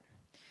know it.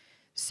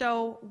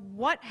 So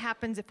what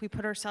happens if we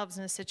put ourselves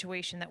in a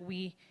situation that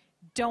we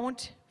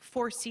don't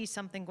foresee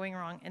something going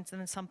wrong and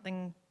then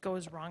something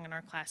goes wrong in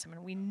our classroom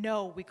and we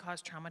know we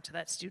caused trauma to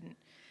that student?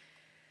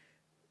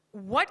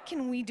 What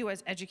can we do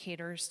as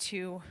educators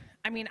to,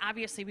 I mean,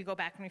 obviously we go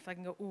back and reflect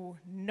and go, ooh,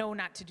 no,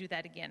 not to do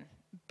that again.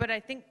 But I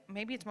think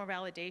maybe it's more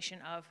validation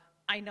of,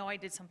 I know I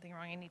did something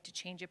wrong, I need to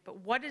change it. But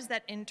what is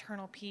that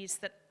internal piece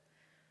that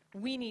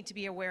we need to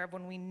be aware of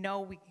when we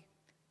know we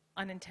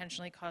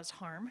unintentionally caused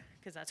harm?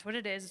 Because that's what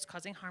it is, it's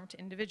causing harm to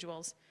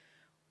individuals.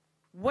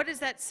 What is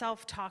that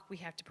self-talk we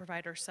have to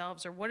provide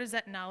ourselves, or what is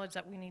that knowledge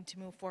that we need to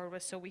move forward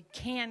with so we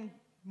can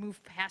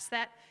move past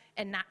that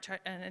and not try,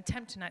 and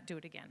attempt to not do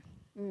it again?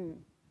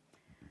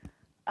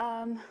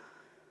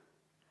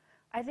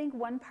 I think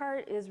one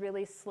part is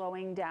really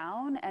slowing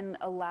down and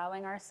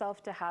allowing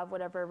ourselves to have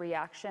whatever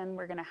reaction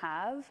we're going to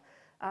have.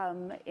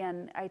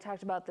 And I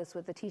talked about this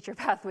with the Teacher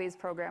Pathways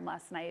program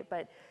last night,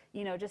 but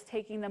you know, just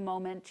taking the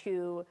moment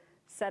to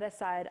set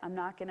aside, I'm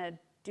not going to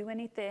do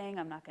anything,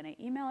 I'm not going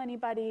to email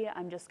anybody,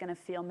 I'm just going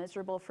to feel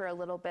miserable for a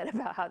little bit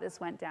about how this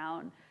went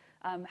down.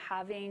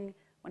 Having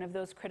one of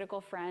those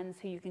critical friends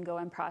who you can go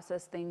and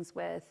process things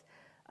with.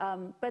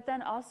 But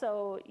then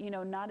also, you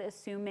know, not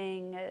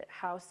assuming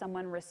how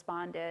someone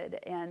responded.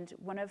 And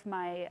one of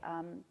my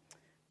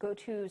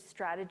go-to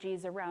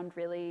strategies around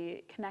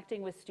really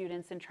connecting with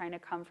students and trying to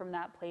come from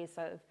that place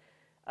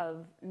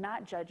of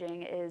not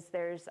judging is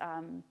there's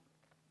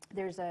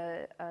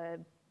a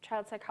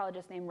child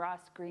psychologist named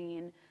Ross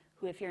Green,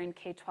 who if you're in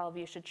K-12,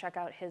 you should check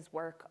out his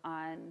work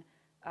on,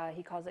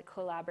 he calls it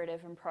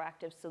collaborative and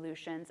proactive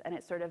solutions. And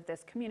it's sort of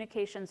this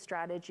communication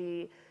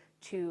strategy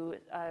to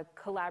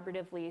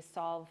collaboratively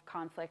solve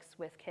conflicts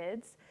with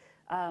kids.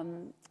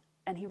 And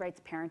he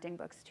writes parenting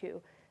books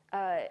too.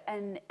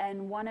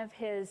 And one of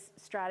his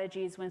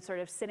strategies when sort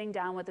of sitting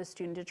down with a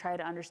student to try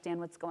to understand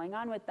what's going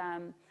on with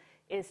them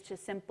is to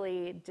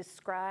simply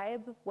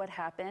describe what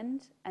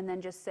happened and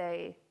then just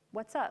say,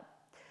 what's up?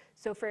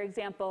 So for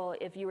example,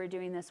 if you were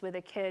doing this with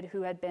a kid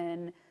who had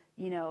been,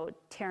 you know,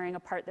 tearing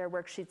apart their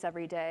worksheets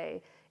every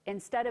day,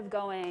 instead of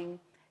going,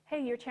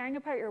 hey, you're tearing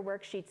apart your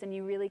worksheets and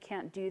you really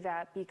can't do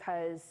that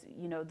because,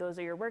 you know, those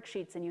are your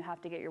worksheets and you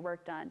have to get your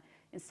work done.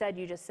 Instead,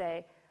 you just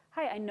say,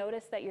 hi, I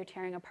noticed that you're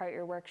tearing apart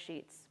your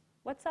worksheets.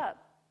 What's up?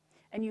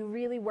 And you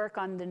really work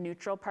on the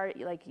neutral part.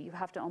 Like, you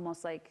have to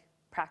almost like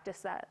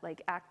practice that,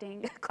 like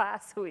acting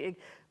class. We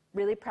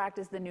really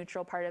practice the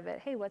neutral part of it.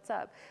 Hey, what's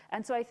up?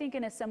 And so I think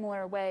in a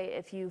similar way,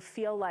 if you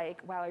feel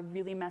like, wow, I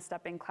really messed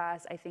up in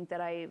class, I think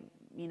that I,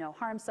 you know,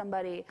 harmed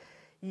somebody,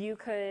 you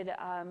could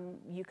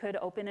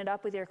open it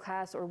up with your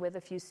class or with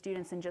a few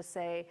students and just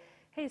say,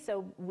 hey,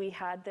 so we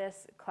had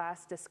this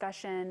class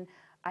discussion.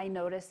 I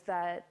noticed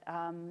that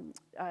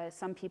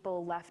some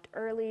people left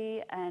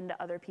early and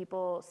other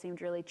people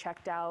seemed really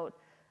checked out.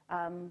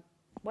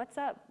 What's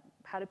up?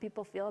 How do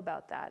people feel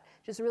about that?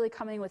 Just really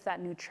coming with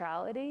that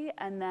neutrality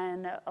and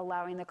then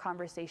allowing the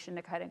conversation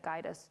to kind of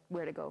guide us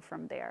where to go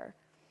from there.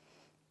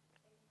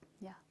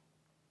 Yeah.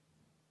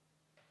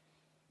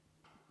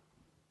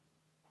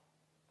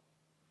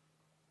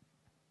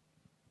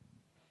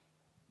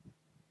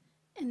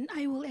 And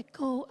I will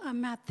echo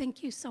Matt,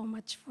 thank you so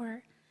much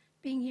for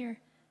being here.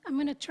 I'm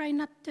going to try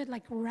not to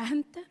like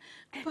rant,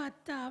 but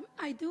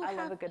I do have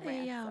love a good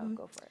rant, so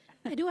go for it.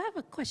 I do have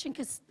a question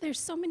because there's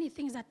so many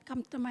things that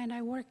come to mind.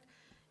 I work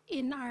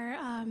in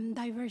our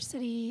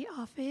diversity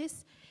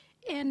office,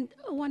 and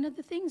one of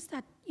the things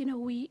that, you know,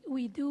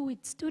 we do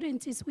with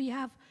students is we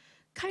have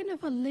kind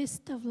of a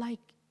list of like,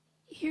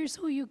 here's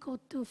who you go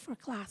to for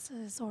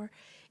classes,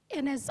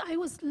 and as I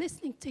was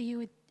listening to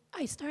you,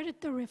 I started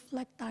to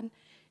reflect on,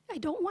 I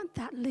don't want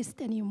that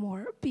list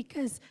anymore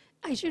because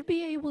I should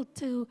be able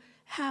to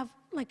have,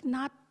 like,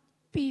 not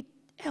be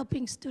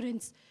helping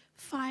students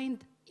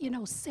find, you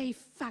know, safe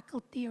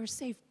faculty or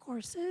safe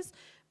courses,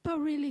 but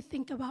really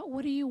think about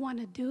what do you want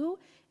to do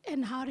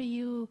and how do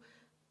you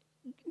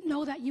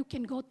know that you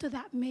can go to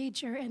that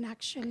major and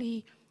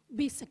actually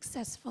be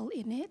successful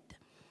in it.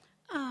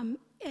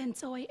 And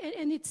so,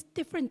 and it's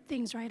different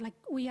things, right? Like,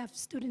 we have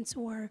students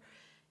who are,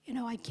 you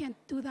know, I can't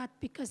do that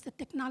because the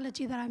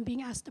technology that I'm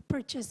being asked to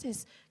purchase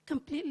is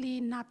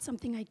completely not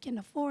something I can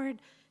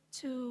afford,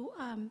 to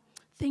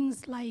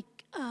things like,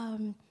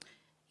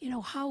 you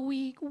know, how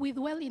we, with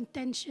well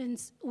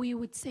intentions, we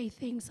would say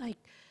things like,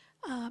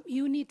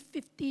 you need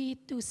 50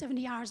 to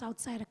 70 hours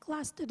outside of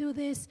class to do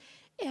this.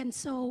 And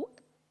so,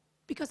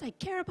 because I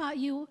care about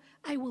you,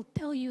 I will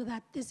tell you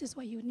that this is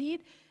what you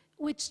need,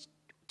 which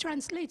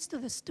translates to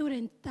the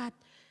student that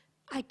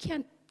I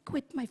can't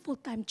quit my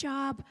full-time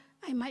job,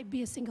 I might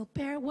be a single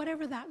parent,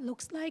 whatever that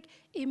looks like,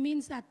 it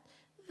means that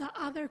the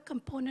other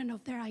component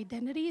of their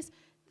identities,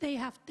 they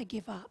have to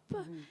give up.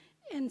 Mm-hmm.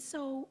 And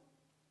so,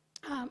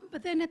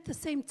 but then at the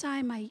same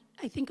time, I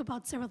think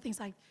about several things.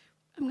 Like,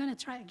 I'm gonna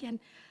try again.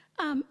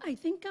 I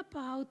think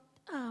about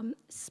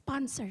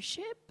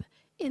sponsorship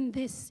in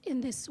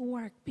this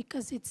work,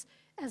 because it's,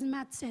 as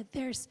Matt said,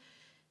 there's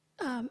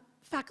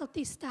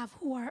faculty, staff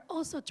who are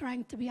also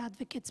trying to be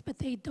advocates, but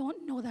they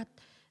don't know that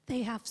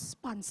they have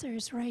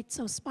sponsors, right?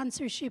 So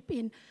sponsorship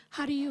in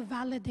how do you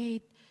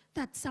validate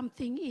that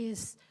something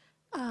is,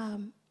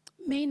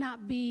 may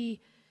not be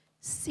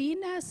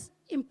seen as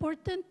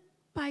important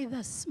by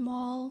the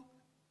small,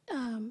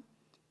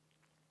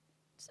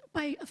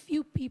 by a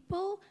few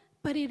people,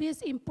 but it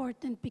is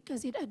important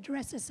because it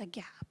addresses a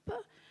gap.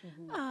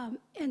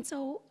 And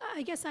so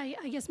I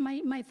guess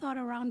my thought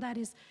around that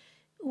is,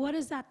 what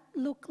does that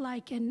look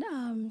like, and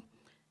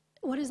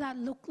what does that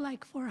look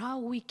like for how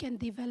we can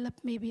develop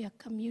maybe a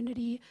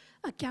community,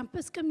 a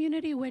campus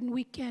community, when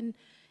we can,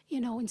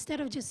 instead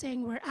of just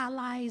saying we're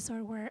allies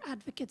or we're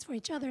advocates for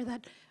each other,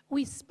 that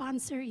we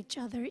sponsor each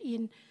other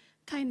in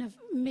kind of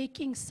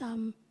making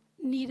some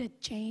needed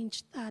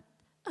change that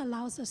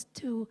allows us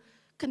to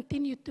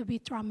continue to be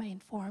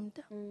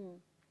trauma-informed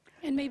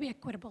and maybe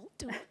equitable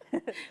too.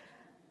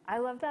 I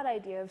love that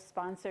idea of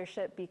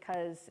sponsorship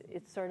because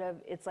it's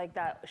like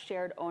that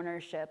shared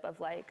ownership of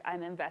like,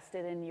 I'm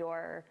invested in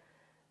your,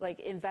 like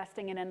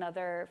investing in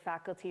another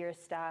faculty or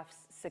staff's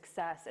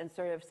success, and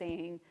sort of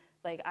saying,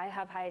 like, I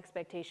have high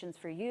expectations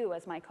for you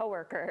as my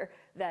coworker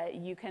that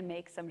you can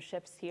make some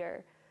shifts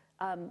here.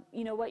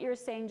 What you're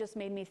saying just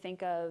made me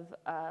think of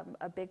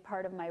a big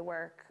part of my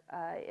work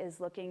is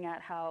looking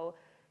at how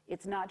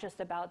it's not just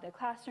about the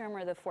classroom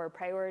or the 4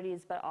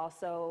 priorities, but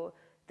also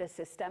the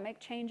systemic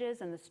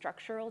changes and the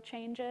structural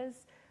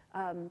changes.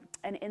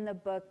 And in the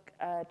book,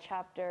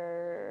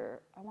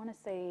 chapter, I want to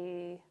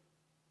say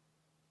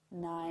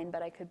 9,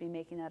 but I could be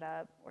making that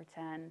up, or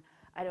 10.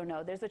 I don't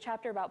know. There's a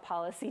chapter about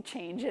policy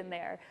change in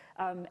there.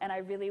 And I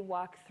really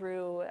walk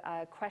through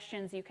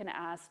questions you can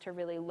ask to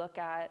really look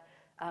at,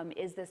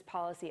 is this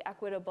policy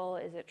equitable?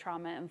 Is it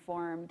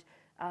trauma-informed?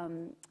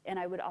 And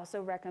I would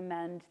also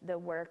recommend the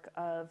work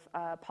of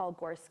Paul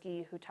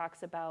Gorski, who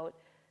talks about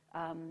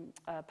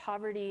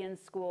poverty in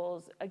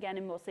schools, again,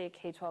 in mostly a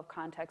K-12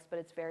 context, but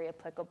it's very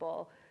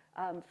applicable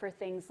for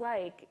things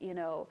like,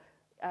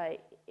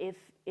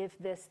 if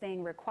this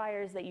thing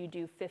requires that you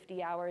do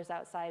 50 hours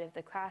outside of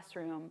the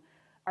classroom,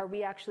 are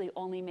we actually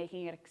only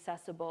making it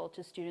accessible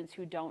to students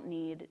who don't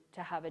need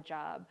to have a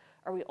job?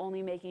 Are we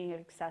only making it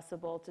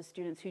accessible to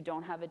students who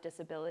don't have a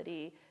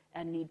disability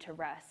and need to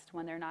rest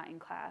when they're not in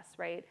class,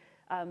 right?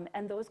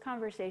 And those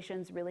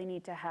conversations really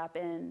need to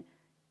happen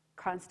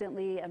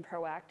constantly and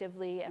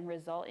proactively and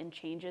result in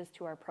changes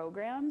to our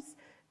programs,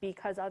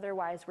 because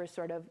otherwise we're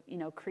sort of,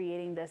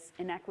 creating this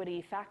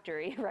inequity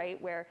factory,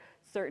 right, where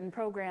certain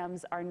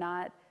programs are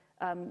not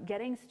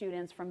getting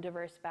students from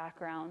diverse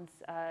backgrounds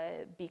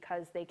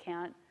because they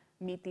can't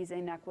meet these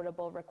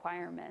inequitable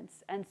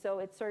requirements. And so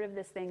it's sort of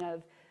this thing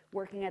of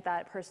working at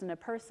that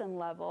person-to-person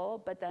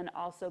level, but then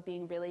also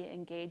being really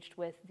engaged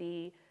with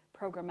the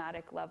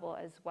programmatic level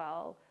as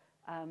well,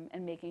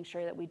 and making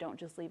sure that we don't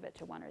just leave it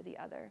to one or the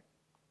other.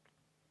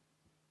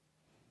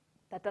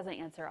 That doesn't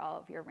answer all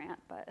of your rant,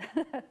 but,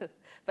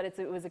 but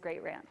it was a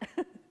great rant.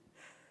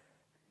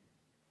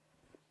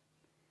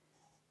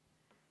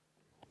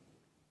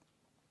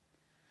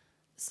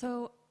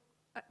 So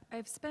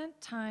I've spent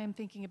time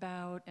thinking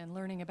about and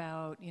learning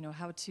about,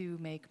 how to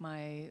make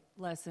my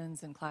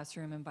lessons and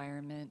classroom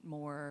environment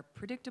more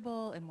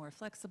predictable and more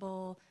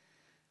flexible.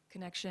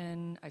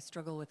 Connection, I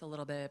struggle with a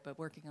little bit, but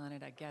working on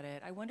it, I get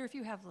it. I wonder if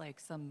you have like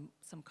some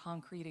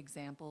concrete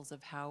examples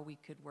of how we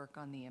could work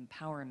on the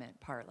empowerment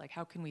part. Like,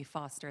 how can we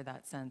foster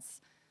that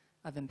sense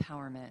of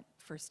empowerment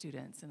for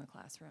students in the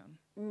classroom?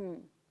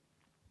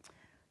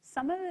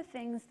 Some of the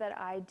things that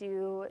I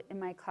do in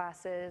my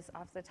classes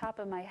off the top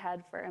of my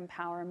head for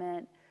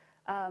empowerment,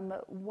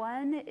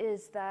 one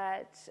is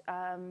that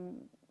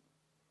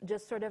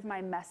just sort of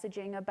my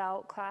messaging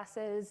about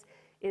classes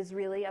is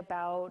really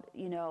about,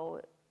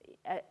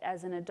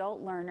 as an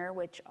adult learner,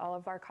 which all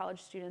of our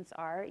college students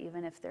are,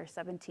 even if they're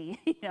 17,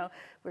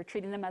 we're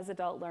treating them as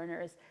adult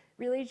learners,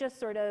 really just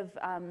sort of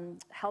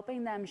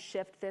helping them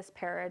shift this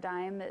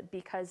paradigm,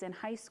 because in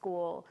high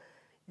school,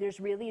 there's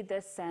really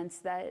this sense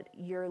that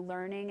your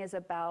learning is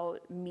about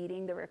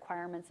meeting the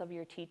requirements of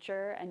your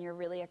teacher, and you're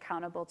really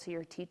accountable to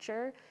your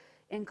teacher.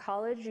 In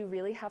college, you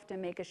really have to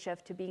make a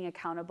shift to being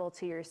accountable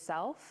to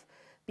yourself,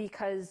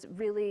 because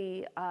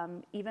really,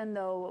 even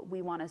though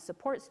we want to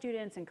support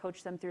students and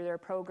coach them through their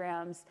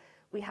programs,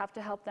 we have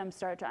to help them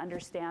start to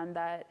understand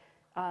that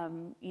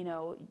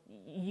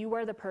you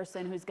are the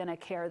person who's going to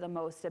care the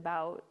most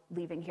about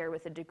leaving here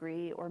with a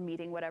degree or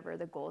meeting whatever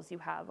the goals you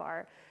have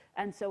are.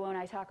 And so when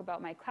I talk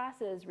about my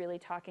classes, really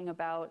talking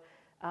about,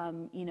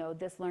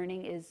 this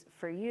learning is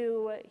for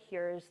you.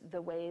 Here's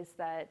the ways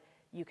that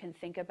you can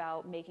think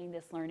about making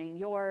this learning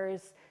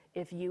yours.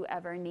 If you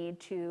ever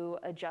need to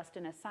adjust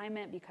an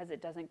assignment because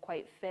it doesn't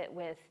quite fit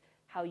with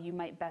how you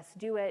might best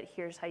do it,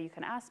 here's how you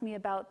can ask me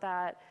about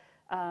that.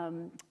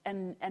 And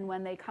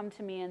when they come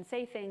to me and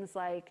say things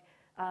like,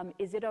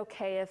 is it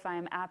okay if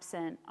I'm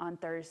absent on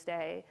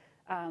Thursday?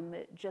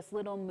 Just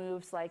little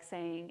moves like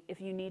saying,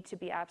 if you need to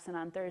be absent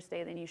on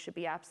Thursday, then you should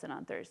be absent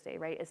on Thursday,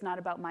 right? It's not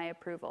about my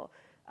approval.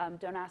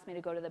 Don't ask me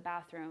to go to the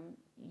bathroom.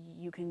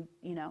 You can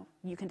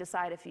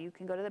decide if you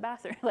can go to the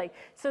bathroom.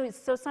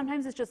 So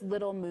sometimes it's just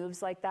little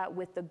moves like that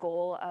with the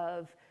goal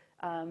of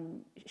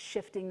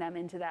shifting them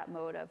into that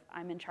mode of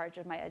I'm in charge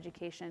of my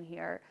education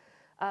here.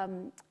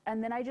 And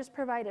then I just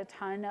provide a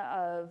ton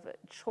of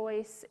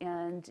choice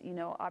and,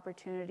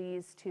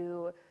 opportunities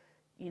to,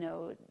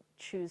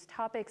 choose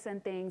topics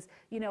and things.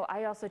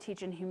 I also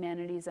teach in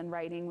humanities and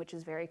writing, which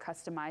is very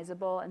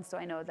customizable. And so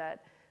I know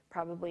that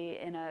probably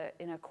in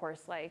a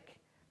course like,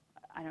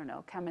 I don't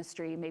know,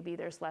 chemistry, maybe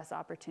there's less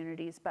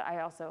opportunities, but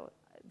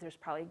there's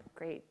probably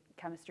great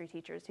chemistry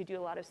teachers who do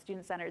a lot of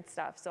student-centered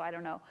stuff, so I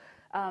don't know.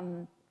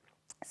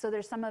 So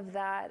there's some of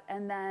that,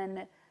 and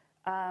then,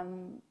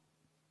 I'm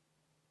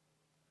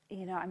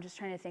just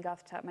trying to think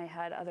off the top of my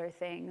head other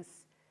things.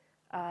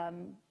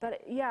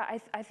 But yeah,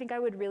 I think I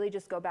would really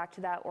just go back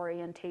to that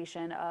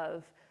orientation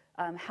of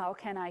how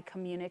can I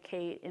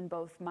communicate in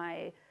both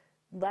my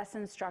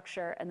lesson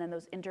structure and then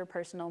those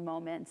interpersonal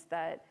moments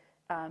that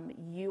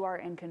you are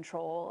in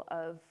control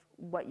of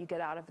what you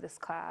get out of this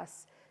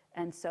class.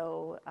 And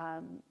so,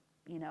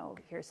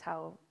 here's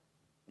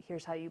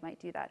how you might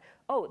do that.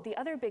 Oh, the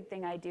other big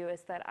thing I do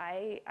is that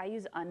I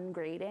use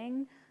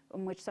ungrading,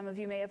 which some of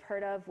you may have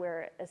heard of,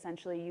 where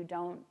essentially you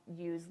don't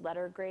use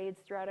letter grades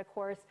throughout a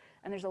course.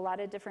 And there's a lot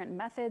of different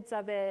methods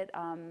of it.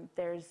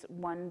 There's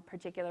one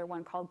particular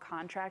one called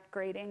contract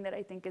grading that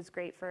I think is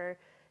great for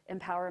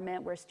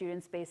empowerment, where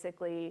students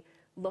basically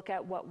look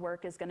at what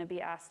work is going to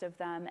be asked of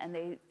them, and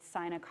they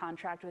sign a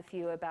contract with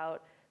you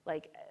about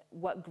like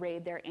what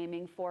grade they're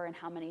aiming for and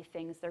how many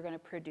things they're going to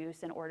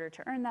produce in order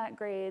to earn that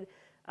grade.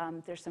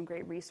 There's some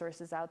great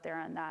resources out there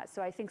on that.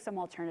 So I think some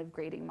alternative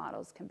grading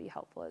models can be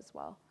helpful as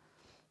well.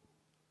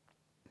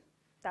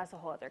 That's a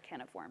whole other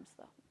can of worms,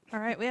 though. All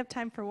right, we have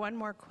time for one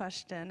more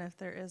question, if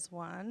there is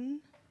one.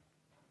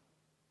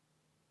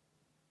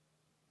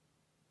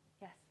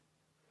 Yes.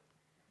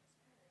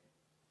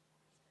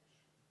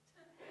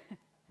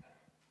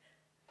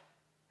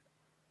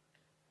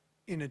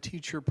 In a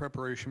teacher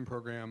preparation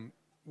program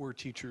where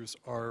teachers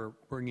are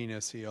bringing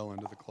SEL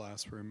into the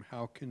classroom,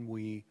 how can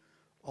we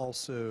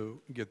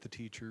also get the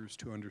teachers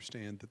to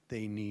understand that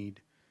they need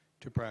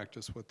to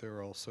practice what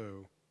they're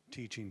also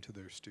teaching to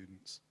their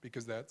students?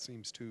 Because that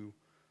seems to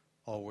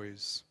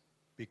always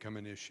become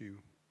an issue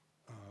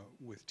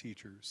with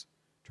teachers,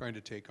 trying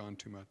to take on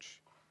too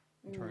much,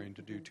 trying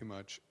to do too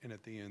much, and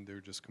at the end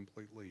they're just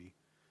completely,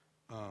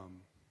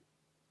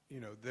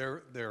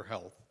 their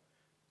health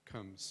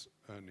comes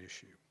an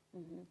issue.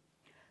 Mm-hmm.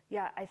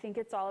 Yeah, I think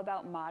it's all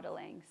about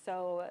modeling.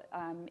 So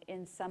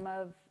in some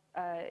of,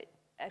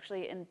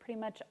 actually in pretty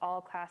much all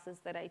classes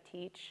that I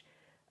teach,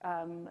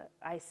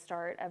 I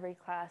start every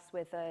class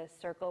with a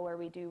circle where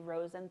we do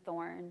rose and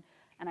thorn.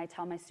 And I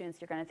tell my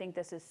students, you're going to think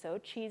this is so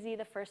cheesy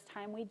the first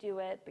time we do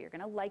it, but you're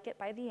going to like it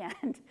by the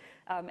end.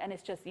 And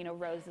it's just,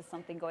 rose is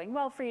something going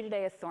well for you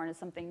today. A thorn is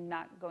something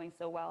not going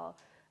so well.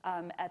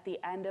 At the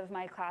end of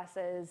my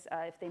classes,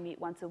 if they meet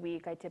once a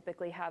week, I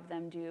typically have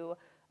them do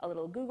a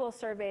little Google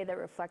survey that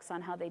reflects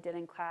on how they did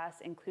in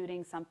class,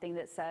 including something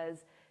that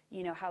says,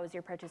 how was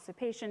your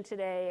participation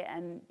today?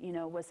 And,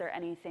 was there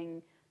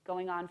anything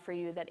going on for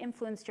you that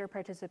influenced your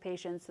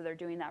participation? So they're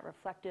doing that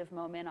reflective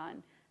moment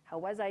on how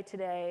was I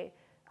today?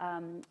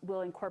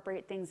 We'll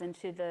incorporate things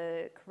into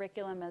the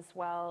curriculum as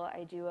well.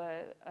 I do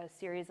a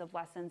series of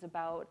lessons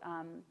about,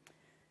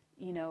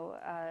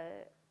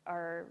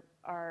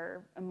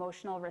 our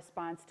emotional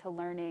response to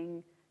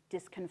learning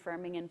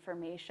disconfirming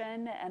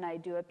information. And I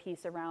do a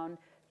piece around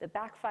the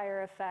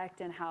backfire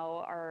effect and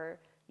how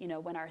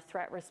when our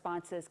threat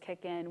responses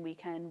kick in, we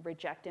can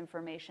reject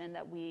information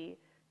that we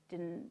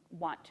didn't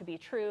want to be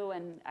true.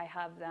 And I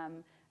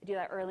do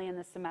that early in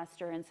the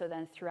semester. And so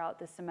then throughout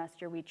the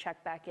semester, we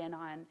check back in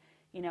on,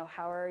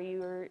 how are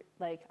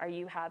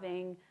you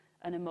having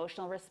an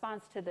emotional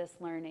response to this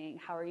learning?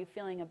 How are you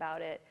feeling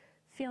about it?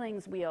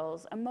 Feelings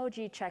wheels,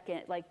 emoji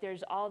check-in,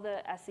 there's all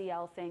the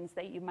SEL things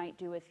that you might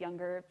do with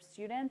younger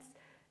students,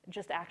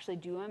 just actually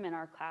do them in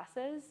our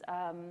classes.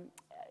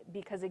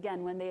 Because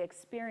again, when they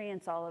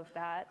experience all of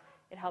that,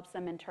 it helps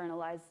them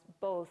internalize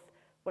both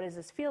what does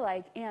this feel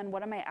like and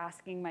what am I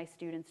asking my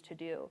students to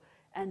do?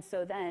 And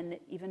so then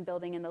even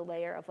building in the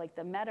layer of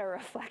the meta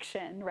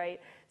reflection, right?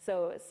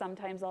 So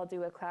sometimes I'll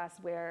do a class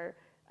where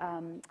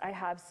I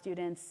have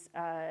students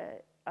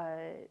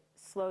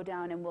slow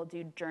down and we'll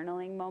do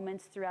journaling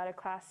moments throughout a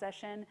class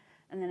session.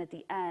 And then at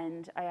the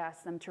end, I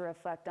ask them to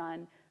reflect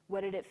on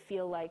what did it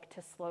feel like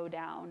to slow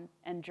down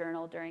and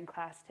journal during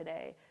class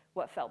today?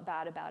 What felt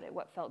bad about it?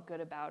 What felt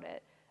good about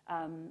it?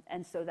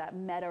 And so that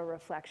meta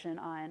reflection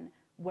on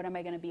what am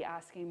I going to be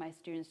asking my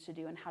students to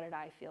do and how did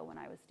I feel when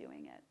I was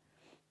doing it?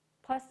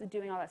 Plus,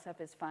 doing all that stuff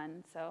is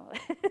fun. So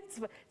it's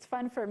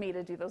fun for me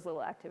to do those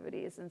little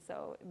activities. And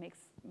so it makes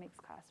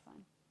class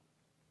fun.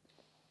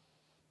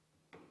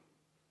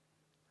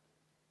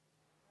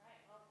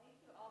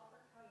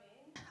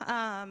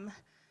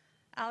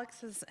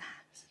 Alex has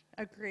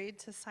agreed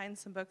to sign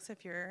some books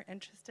if you're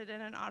interested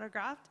in an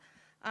autograph.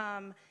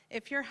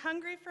 If you're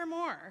hungry for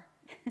more,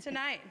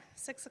 tonight,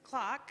 6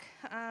 o'clock,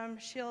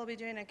 she'll be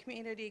doing a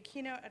community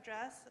keynote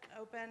address,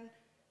 open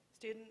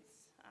students,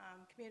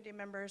 community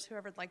members,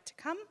 whoever would like to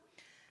come.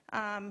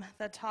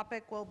 The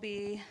topic will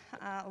be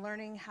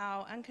learning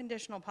how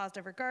unconditional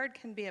positive regard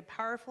can be a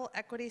powerful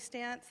equity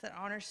stance that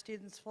honors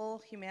students'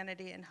 full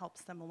humanity and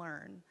helps them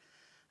learn.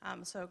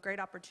 So a great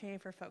opportunity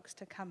for folks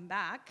to come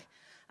back.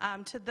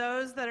 To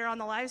those that are on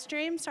the live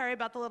stream, sorry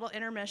about the little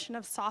intermission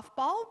of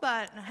softball,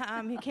 but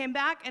you came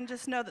back, and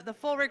just know that the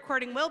full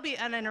recording will be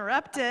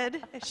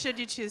uninterrupted should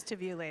you choose to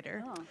view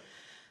later.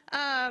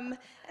 Oh.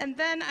 And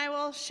then I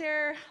will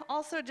share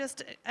also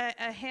just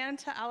a hand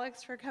to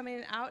Alex for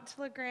coming out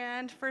to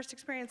LeGrand. First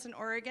experience in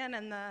Oregon,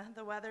 and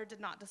the weather did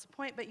not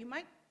disappoint, but you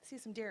might see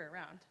some deer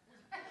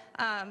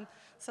around.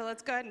 So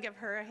let's go ahead and give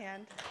her a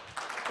hand.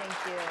 Thank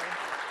you.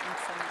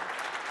 Thanks so much.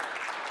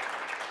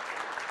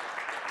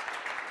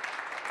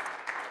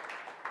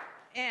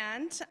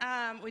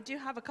 And we do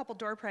have a couple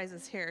door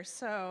prizes here.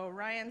 So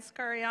Ryan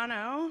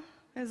Scariano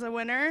is a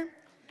winner.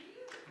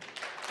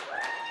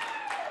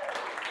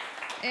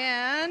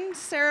 And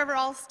Sarah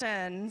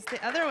Ralston's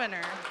the other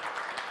winner.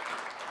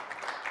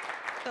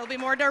 There'll be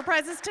more door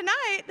prizes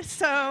tonight.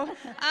 So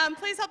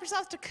please help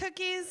yourselves to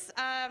cookies,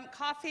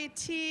 coffee,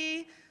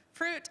 tea,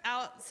 fruit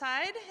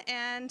outside.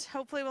 And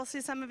hopefully we'll see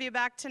some of you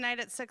back tonight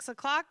at 6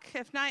 o'clock.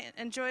 If not,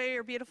 enjoy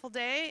your beautiful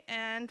day,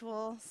 and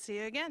we'll see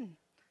you again.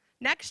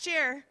 Next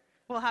year,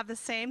 we'll have the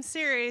same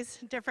series,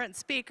 different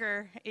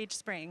speaker each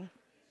spring.